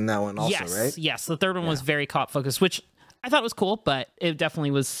focus in that one also, right? Yes, the third one was very co-op focused, which I thought was cool, but it definitely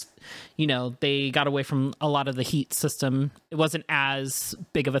was, they got away from a lot of the heat system. It wasn't as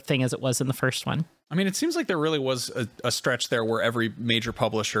big of a thing as it was in the first one. I mean, it seems like there really was a stretch there where every major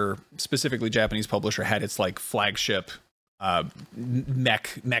publisher, specifically Japanese publisher, had its like flagship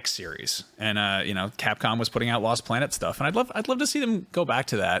mech series. And, Capcom was putting out Lost Planet stuff, and I'd love to see them go back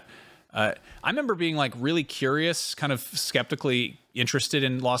to that. I remember being like really curious, kind of skeptically interested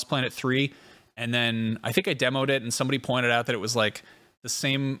in Lost Planet 3. And then I think I demoed it and somebody pointed out that it was like the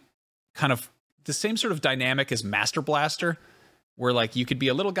same sort of dynamic as Master Blaster, where like you could be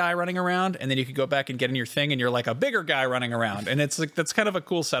a little guy running around and then you could go back and get in your thing and you're like a bigger guy running around. And it's like, that's kind of a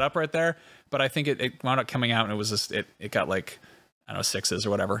cool setup right there. But I think it wound up coming out and it was just, it got like, I don't know, 6s or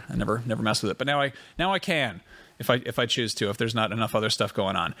whatever. I never messed with it, but now I can. If I choose to, if there's not enough other stuff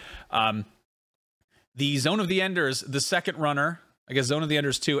going on. The Zone of the Enders, the second runner, I guess Zone of the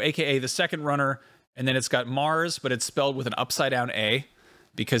Enders 2, aka the second runner, and then it's got Mars, but it's spelled with an upside down A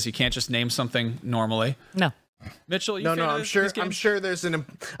because you can't just name something normally. No. Mitchell, I'm sure there's an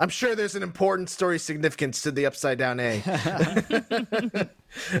important story significance to the upside down A.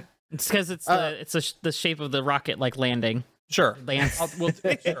 It's because it's the shape of the rocket like landing. Sure. Lance.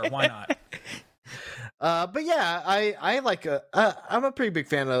 Sure, why not? But yeah, I like I'm a pretty big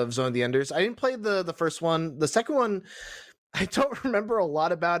fan of Zone of the Enders. I didn't play the first one. The second one, I don't remember a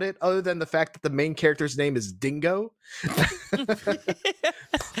lot about it other than the fact that the main character's name is Dingo.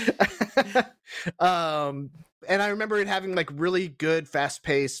 And I remember it having like really good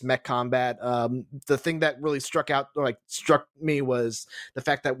fast-paced mech combat. The thing that really struck me was the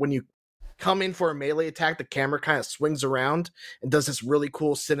fact that when you come in for a melee attack, the camera kind of swings around and does this really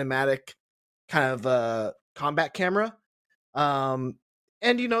cool cinematic kind of combat camera. And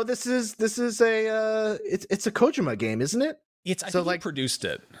this is a it's a Kojima game, isn't it? I think he produced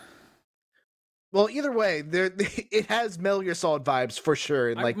it. Well, either way, it has Metal Gear Solid vibes for sure.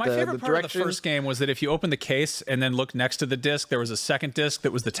 And like my favorite part of the first game was that if you open the case and then look next to the disc, there was a second disc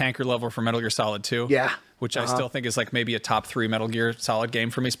that was the tanker level for Metal Gear Solid 2. Yeah. Which I still think is like maybe a top 3 Metal Gear Solid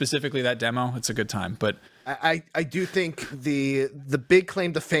game for me, specifically that demo. It's a good time. But I do think the big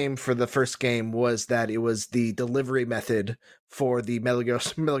claim to fame for the first game was that it was the delivery method for the Metal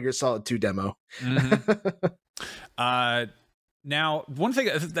Gear Solid 2 demo. Now, one thing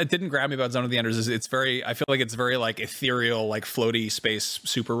that didn't grab me about Zone of the Enders is I feel like it's very like ethereal, like floaty space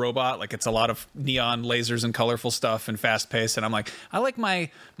super robot. Like it's a lot of neon lasers and colorful stuff and fast paced. And I'm like, I like my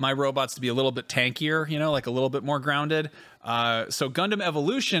robots to be a little bit tankier, like a little bit more grounded. So Gundam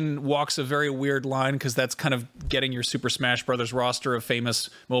Evolution walks a very weird line because that's kind of getting your Super Smash Brothers roster of famous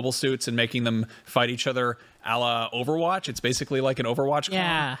mobile suits and making them fight each other a la Overwatch. It's basically like an Overwatch clone.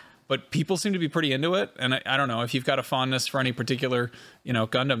 Yeah. But people seem to be pretty into it, and I don't know if you've got a fondness for any particular,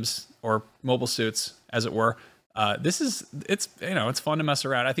 Gundams or mobile suits, as it were. It's fun to mess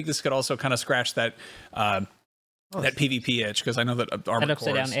around. I think this could also kind of scratch that PvP itch because I know that Armored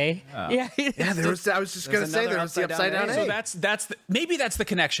upside Cores, down A. Yeah, I was just gonna say there was the upside down A. So maybe that's the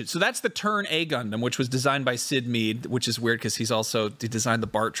connection. So that's the Turn A Gundam, which was designed by Sid Mead, which is weird because he designed the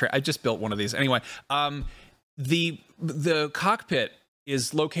BART tray. I just built one of these anyway. The cockpit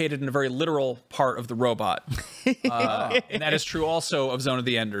is located in a very literal part of the robot. And that is true also of Zone of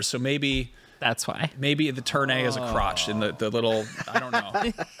the Enders. So maybe that's why. Maybe the Turn A is a crotch in the little, I don't know.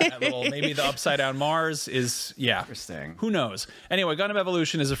 Maybe the upside down Mars is, Interesting. Who knows? Anyway, Gundam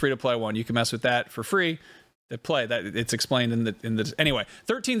Evolution is a free to play one. You can mess with that for free. That it's explained in the anyway.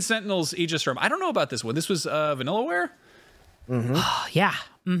 13 Sentinels Aegis Room. I don't know about this one. This was Vanillaware? Yeah.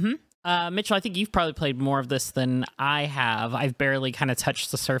 Mm-hmm. Mitchell, I think you've probably played more of this than I have. I've barely kind of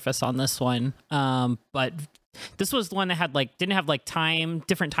touched the surface on this one. But this was the one that had didn't have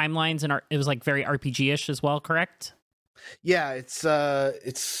different timelines, and it was very RPG-ish as well, correct? Yeah, it's I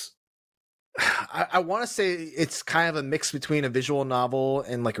want to say it's kind of a mix between a visual novel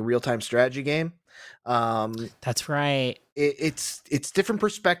and like a real-time strategy game. That's right. It's different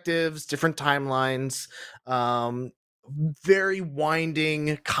perspectives, different timelines, very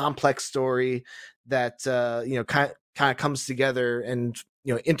winding, complex story that kind of comes together and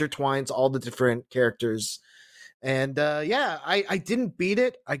intertwines all the different characters. And I didn't beat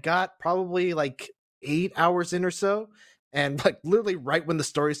it. I got probably 8 hours in or so, and literally right when the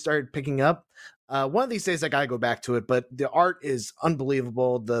story started picking up. One of these days I gotta go back to it, but the art is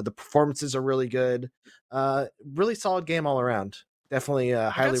unbelievable. The performances are really good. Really solid game all around. Definitely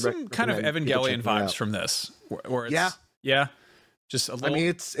highly recommend. Kind of Evangelion vibes from this, where it's, yeah, just a little. I mean,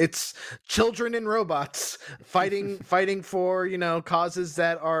 it's children and robots fighting for causes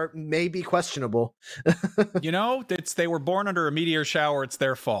that are maybe questionable. They were born under a meteor shower. It's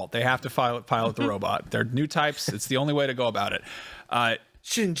their fault. They have to pilot the robot. They're new types. It's the only way to go about it.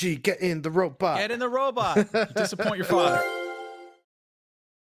 Shinji, get in the robot. Get in the robot. You disappoint your father.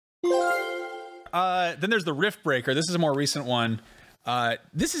 Then there's the Rift Breaker. This is a more recent one.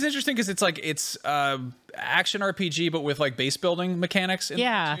 This is interesting because it's action RPG, but with base building mechanics.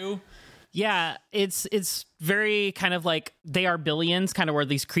 Yeah, it's very kind of They Are Billions, kind of where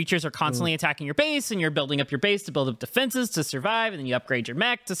these creatures are constantly attacking your base, and you're building up your base to build up defenses to survive, and then you upgrade your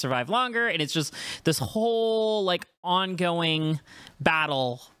mech to survive longer, and it's just this whole ongoing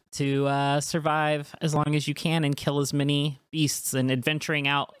battle to survive as long as you can and kill as many beasts, and adventuring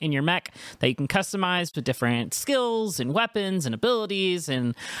out in your mech that you can customize with different skills and weapons and abilities,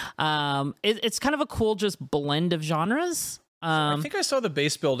 and it's kind of a cool just blend of genres. I think I saw the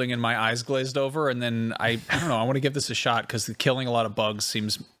base building and my eyes glazed over, and then I don't know, I want to give this a shot because killing a lot of bugs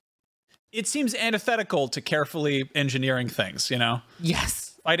seems antithetical to carefully engineering things,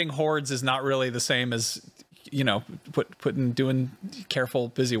 Yes. Fighting hordes is not really the same as doing careful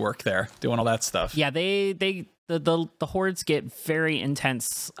busy work there, doing all that stuff. Yeah, the hordes get very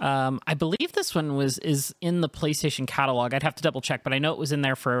intense. I believe this one is in the PlayStation catalog. I'd have to double check, but I know it was in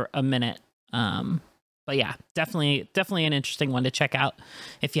there for a minute. But yeah, definitely an interesting one to check out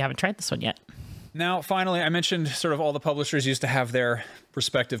if you haven't tried this one yet. Now, finally, I mentioned sort of all the publishers used to have their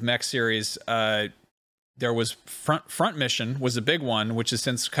respective mech series. There was Front Mission was a big one, which has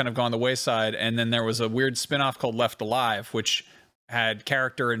since kind of gone the wayside. And then there was a weird spinoff called Left Alive, which had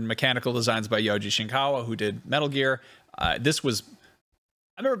character and mechanical designs by Yoji Shinkawa, who did Metal Gear.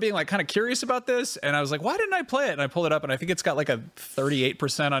 I remember being kind of curious about this, and I was like, why didn't I play it? And I pulled it up, and I think it's got a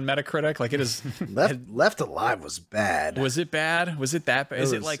 38% on Metacritic. It is Left Alive was bad. Was it bad? Was it that bad?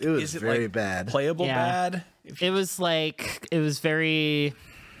 Is it very bad? Playable bad? It was very.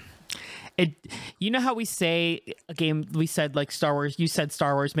 You know how we say a game? We said like Star Wars. You said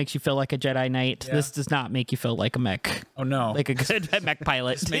Star Wars makes you feel like a Jedi Knight. Yeah. This does not make you feel like a mech. Oh no, like a good mech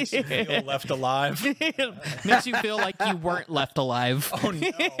pilot. This makes you feel left alive. Makes you feel like you weren't left alive. Oh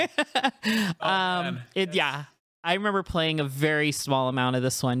no. Yeah. I remember playing a very small amount of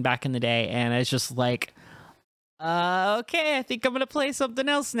this one back in the day, and it's just like, okay, I think I'm gonna play something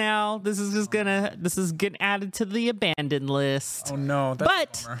else now. This is getting added to the abandoned list. Oh no!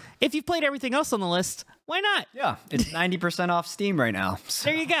 But if you've played everything else on the list, why not? Yeah, it's 90% off Steam right now.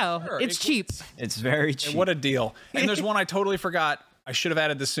 So. There you go. Sure, it's cheap. It's very cheap. What a deal! And there's one I totally forgot. I should have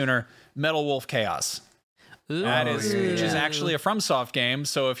added this sooner. Metal Wolf Chaos. Ooh, which is actually a FromSoft game.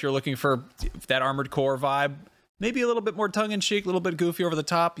 So if you're looking for that Armored Core vibe, maybe a little bit more tongue in cheek, a little bit goofy over the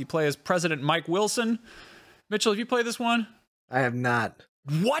top. You play as President Mike Wilson. Mitchell, have you played this one? I have not.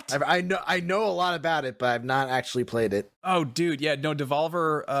 What? I know a lot about it, but I've not actually played it. Oh, dude, yeah, no.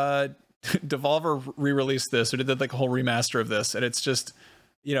 Devolver re-released this, or did like a whole remaster of this, and it's just,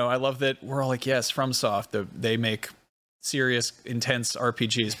 I love that we're all like, yes, FromSoft, they make serious, intense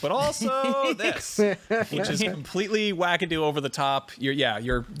RPGs, but also this, which is completely wackadoo over the top.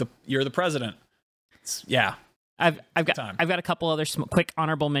 You're the president. I've got a couple other quick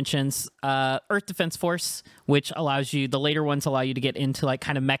honorable mentions. Earth Defense Force, which allows you, the later ones allow you to get into like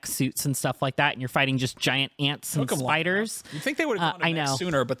kind of mech suits and stuff like that, and you're fighting just giant ants and spiders. You think they would have gone to mech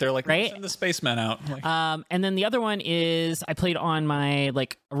sooner, but they're like, right? Send the spacemen out. Like, and then the other one is I played on my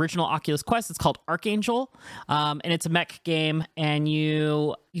like original Oculus Quest. It's called Archangel, and it's a mech game, and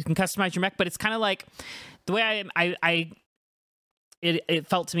you can customize your mech, but it's kind of like the way It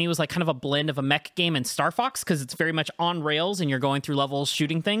felt to me was like kind of a blend of a mech game and Star Fox, because it's very much on rails and you're going through levels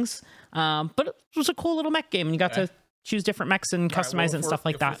shooting things. But it was a cool little mech game, and you got to choose different mechs and customize it and stuff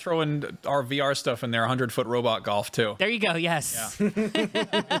like that. We're throwing our VR stuff in there, 100-foot robot golf too. There you go. Yes. Yeah.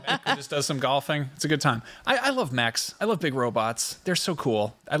 Mech who just does some golfing. It's a good time. I love mechs. I love big robots. They're so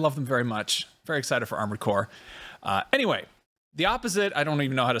cool. I love them very much. Very excited for Armored Core. Anyway, the opposite. I don't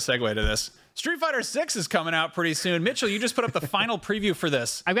even know how to segue to this. Street Fighter 6 is coming out pretty soon. Mitchell, you just put up the final preview for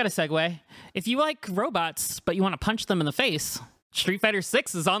this. I've got a segue. If you like robots, but you want to punch them in the face, Street Fighter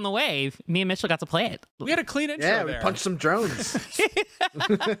 6 is on the way. Me and Mitchell got to play it. We had a clean intro there. We punched some drones.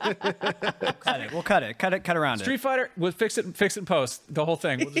 We'll cut it around Street Fighter, we'll fix it and post the whole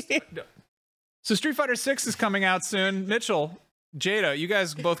thing. So Street Fighter 6 is coming out soon. Mitchell, Jada, you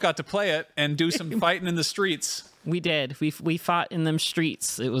guys both got to play it and do some fighting in the streets. We did. We fought in them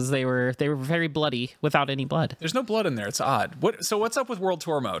streets. They were very bloody without any blood. There's no blood in there. It's odd. What's up with World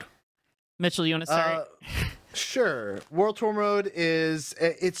Tour mode? Mitchell, you want to start? Sure. World Tour mode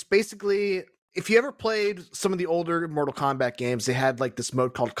it's basically, if you ever played some of the older Mortal Kombat games, they had like this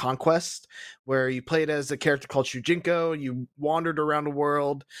mode called Conquest, where you played as a character called Shujinko. You wandered around the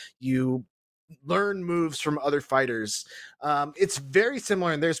world. You learn moves from other fighters. It's very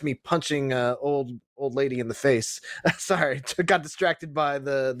similar, and there's me punching old lady in the face. Sorry, got distracted by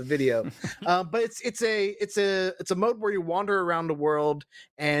the video. But it's a mode where you wander around the world,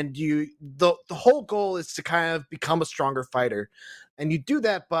 and the whole goal is to kind of become a stronger fighter, and you do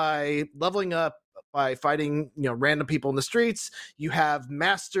that by leveling up, by fighting random people in the streets. You have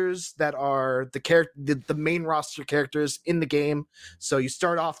masters that are the main roster characters in the game. So you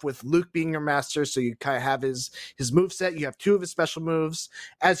start off with Luke being your master, so you kind of have his moveset. You have 2 of his special moves.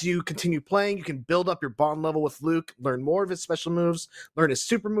 As you continue playing, you can build up your bond level with Luke, learn more of his special moves, learn his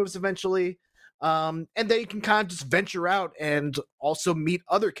super moves eventually. And then you can kind of just venture out and also meet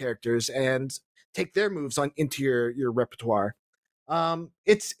other characters and take their moves into your repertoire.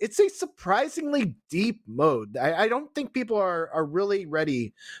 It's a surprisingly deep mode. I don't think people are really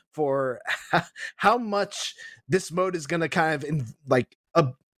ready for how much this mode is going to kind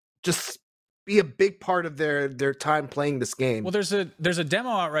of just be a big part of their time playing this game. Well, there's a demo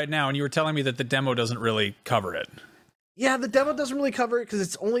out right now, and you were telling me that the demo doesn't really cover it. Yeah, the demo doesn't really cover it because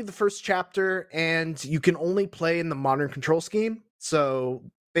it's only the first chapter, and you can only play in the modern control scheme. So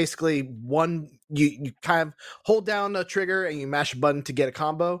basically, you kind of hold down a trigger and you mash a button to get a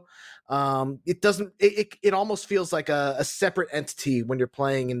combo. It almost feels like a separate entity when you're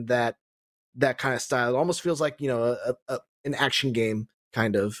playing in that kind of style. It almost feels like an action game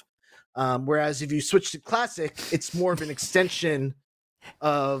kind of. Whereas if you switch to classic, it's more of an extension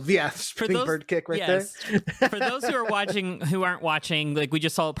of spinning bird kick there. For those who aren't watching, like we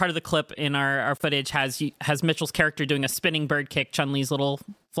just saw part of the clip in our footage has Mitchell's character doing a spinning bird kick, Chun-Li's little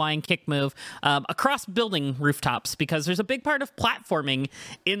flying kick move, across building rooftops, because there's a big part of platforming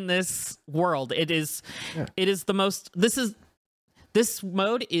in this world. It is the most, This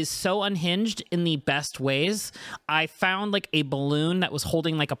mode is so unhinged in the best ways. I found like a balloon that was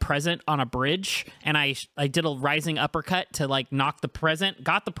holding like a present on a bridge, and I did a rising uppercut to like knock the present,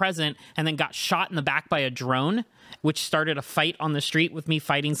 got the present, and then got shot in the back by a drone, which started a fight on the street with me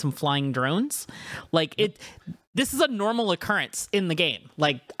fighting some flying drones. Like this is a normal occurrence in the game.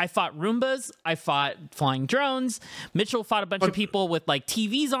 Like, I fought Roombas, I fought flying drones, Mitchell fought a bunch of people with, like,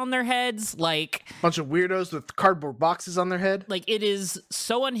 TVs on their heads, like... bunch of weirdos with cardboard boxes on their head. Like, it is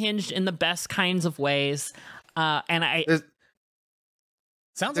so unhinged in the best kinds of ways, and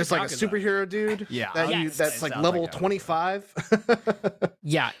Sounds there's like a superhero dude. Yeah. That's like level 25.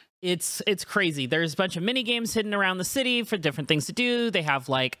 Yeah. It's crazy. There's a bunch of mini games hidden around the city for different things to do. They have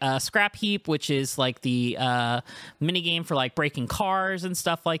like a scrap heap, which is like the mini game for like breaking cars and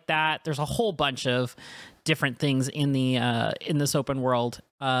stuff like that. There's a whole bunch of different things in this open world.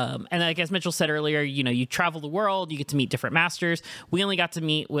 And like as Mitchell said earlier, you travel the world, you get to meet different masters. We only got to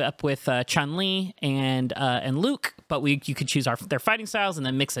meet up with Chun-Li and Luke, but you could choose their fighting styles and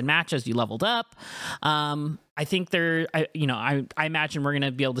then mix and match as you leveled up. I think I imagine we're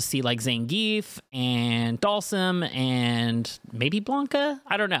gonna be able to see like Zangief and Dalsum and maybe Blanca.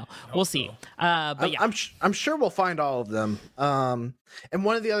 I don't know. We'll see. But yeah, I'm sure we'll find all of them. And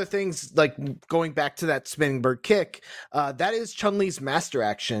one of the other things, like going back to that spinning bird kick, that is Chun-Li's master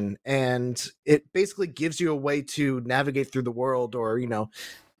action, and it basically gives you a way to navigate through the world, or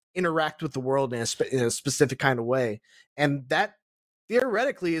interact with the world in a specific kind of way, and that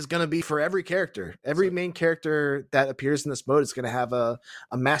theoretically is going to be for every character. Every main character that appears in this mode is going to have a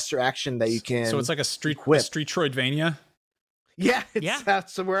master action that you can. So it's like a street Troidvania. Yeah,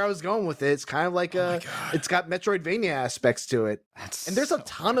 that's where I was going with it. It's kind of like it's got Metroidvania aspects to it. And there's a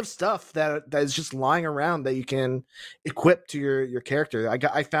ton of stuff that is just lying around that you can equip to your character.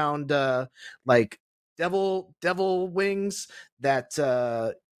 I found like devil wings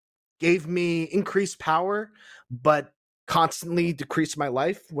that gave me increased power, but constantly decreased my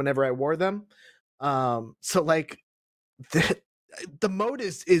life whenever I wore them. So like the mode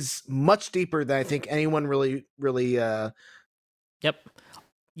is much deeper than I think anyone really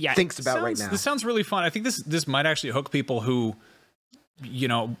thinks about right now. This sounds really fun. I think this might actually hook people who,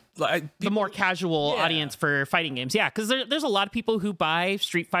 the more casual audience for fighting games. Yeah, because there's a lot of people who buy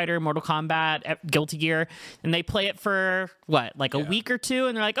Street Fighter, Mortal Kombat, Guilty Gear, and they play it for a week or two,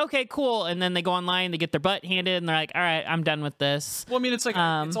 and they're like, okay, cool, and then they go online, they get their butt handed, and they're like, all right, I'm done with this. Well, I mean, it's like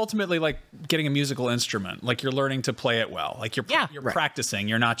it's ultimately like getting a musical instrument. Like you're learning to play it well. Like you're practicing.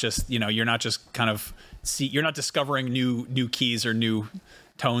 You're not just you're not just kind of you're not discovering new keys or new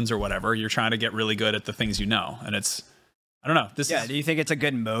tones or whatever. You're trying to get really good at the things you know, and it's. I don't know. Do you think it's a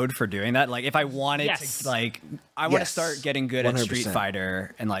good mode for doing that? Like, if I wanted to, I want to start getting good 100%. At Street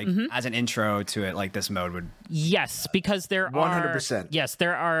Fighter, and as an intro to it, like this mode would. Yes, because there are 100%. Yes,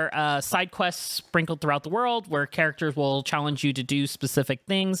 there are side quests sprinkled throughout the world where characters will challenge you to do specific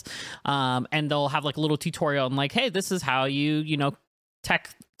things, and they'll have like a little tutorial and like, hey, this is how you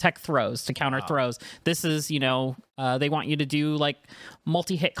tech throws to counter throws. This is, they want you to do like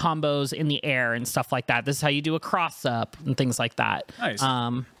multi-hit combos in the air and stuff like that. This is how you do a cross up and things like that. Nice.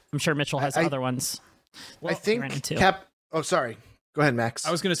 I'm sure Mitchell has other ones. Well, I think oh, sorry. Go ahead, Max.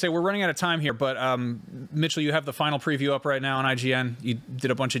 I was going to say we're running out of time here, but Mitchell, you have the final preview up right now on IGN. You did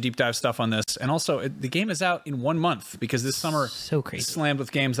a bunch of deep dive stuff on this, and also the game is out in 1 month because this summer is slammed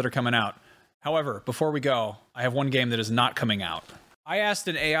with games that are coming out. However, before we go, I have one game that is not coming out. I asked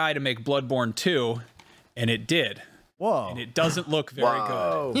an AI to make Bloodborne 2, and it did. Whoa. And it doesn't look very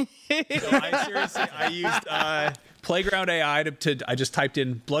good. So I used Playground AI I just typed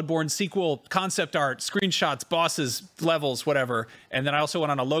in Bloodborne sequel, concept art, screenshots, bosses, levels, whatever. And then I also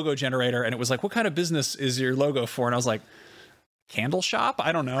went on a logo generator, and it was like, what kind of business is your logo for? And I was like, candle shop?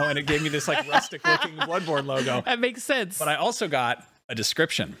 I don't know. And it gave me this like rustic looking Bloodborne logo. That makes sense. But I also got a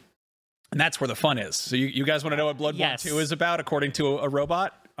description. And that's where the fun is. So you guys want to know what Bloodborne 2 is about, according to a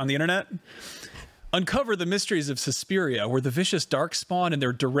robot on the internet? Uncover the mysteries of Suspiria, where the vicious Darkspawn and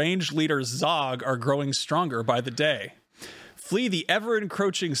their deranged leader Zog are growing stronger by the day. Flee the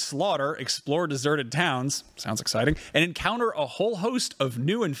ever-encroaching slaughter, explore deserted towns, sounds exciting, and encounter a whole host of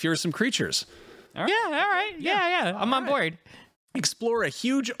new and fearsome creatures. All right. Yeah. I'm on board. Explore a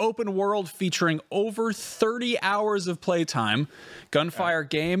huge open world featuring over 30 hours of playtime, gunfire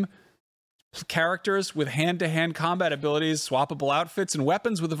game, characters with hand-to-hand combat abilities, swappable outfits, and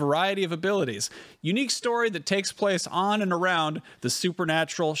weapons with a variety of abilities. Unique story that takes place on and around the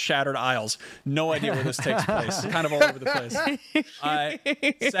supernatural Shattered Isles. No idea where this takes place. Kind of all over the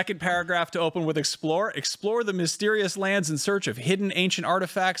place. Second paragraph to open with Explore. Explore the mysterious lands in search of hidden ancient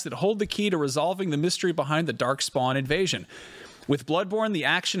artifacts that hold the key to resolving the mystery behind the Darkspawn invasion. With Bloodborne, the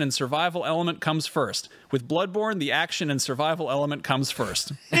action and survival element comes first. With Bloodborne, the action and survival element comes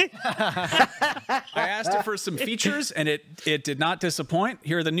first. I asked it for some features, and it did not disappoint.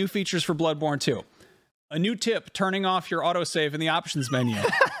 Here are the new features for Bloodborne 2. A new tip, turning off your autosave in the options menu.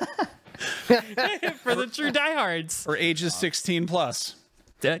 For the true diehards. For ages 16 plus.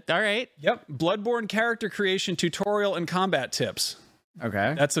 All right. Yep. Bloodborne character creation tutorial and combat tips.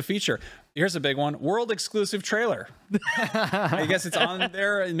 Okay. That's a feature. Here's a big one. World exclusive trailer. I guess it's on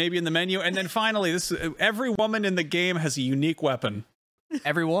there, maybe in the menu. And then finally, every woman in the game has a unique weapon.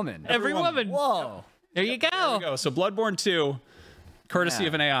 Every woman. Every woman. Whoa. There you go. There we go. So Bloodborne 2, courtesy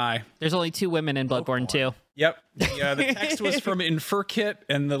of an AI. There's only 2 women in Bloodborne 2. Yep. Yeah, the text was from InferKit,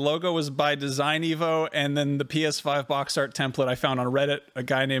 and the logo was by Design Evo, and then the PS5 box art template I found on Reddit. A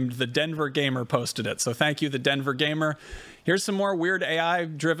guy named the Denver Gamer posted it. So thank you, the Denver Gamer. Here's some more weird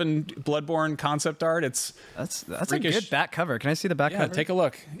AI-driven Bloodborne concept art. That's a good back cover. Can I see the back cover? Yeah, take a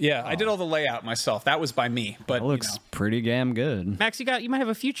look. Yeah, I did all the layout myself. That was by me, but it looks pretty damn good. Max, you might have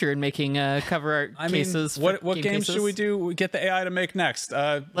a future in making cover art cases. What games should we do? We get the AI to make next?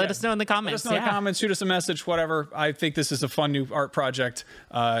 Let us know in the comments. Let us know in the comments. Shoot us a message. Whatever. I think this is a fun new art project.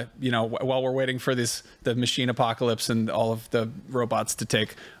 While we're waiting for the machine apocalypse and all of the robots to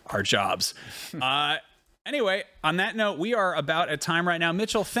take our jobs. Anyway, on that note, we are about at time right now.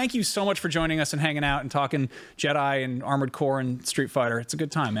 Mitchell, thank you so much for joining us and hanging out and talking Jedi and Armored Core and Street Fighter. It's a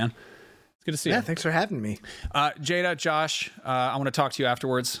good time, man. It's good to see you. Yeah, thanks for having me. Jada, Josh, I want to talk to you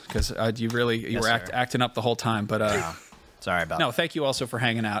afterwards because you were acting up the whole time. But sorry about that. No, thank you also for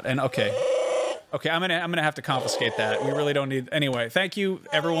hanging out. And okay, I'm gonna have to confiscate that. We really don't need. Anyway, thank you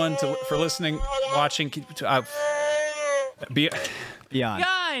everyone for listening, watching. Beyond.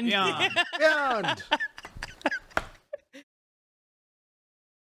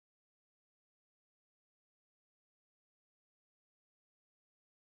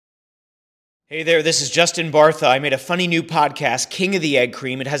 Hey there, this is Justin Bartha. I made a funny new podcast, King of the Egg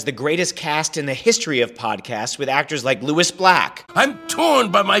Cream. It has the greatest cast in the history of podcasts with actors like Louis Black. I'm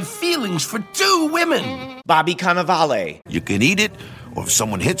torn by my feelings for 2 women. Bobby Cannavale. You can eat it, or if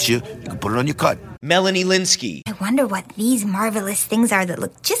someone hits you, you can put it on your cut. Melanie Linsky. I wonder what these marvelous things are that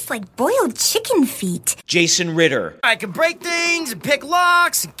look just like boiled chicken feet. Jason Ritter. I can break things and pick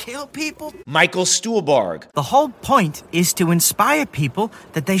locks and kill people. Michael Stuhlbarg. The whole point is to inspire people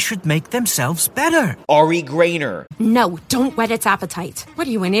that they should make themselves better. Ari Grainer. No, don't whet its appetite. What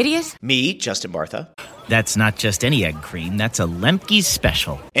are you, an idiot? Me, Justin Bartha. That's not just any egg cream, that's a Lemke's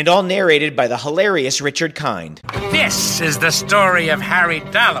special. And all narrated by the hilarious Richard Kind. This is the story of Harry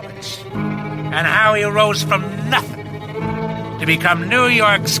Dalowitz and how he rose from nothing to become New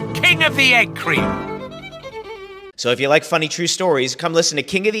York's King of the Egg Cream. So if you like funny true stories, come listen to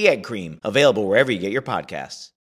King of the Egg Cream, available wherever you get your podcasts.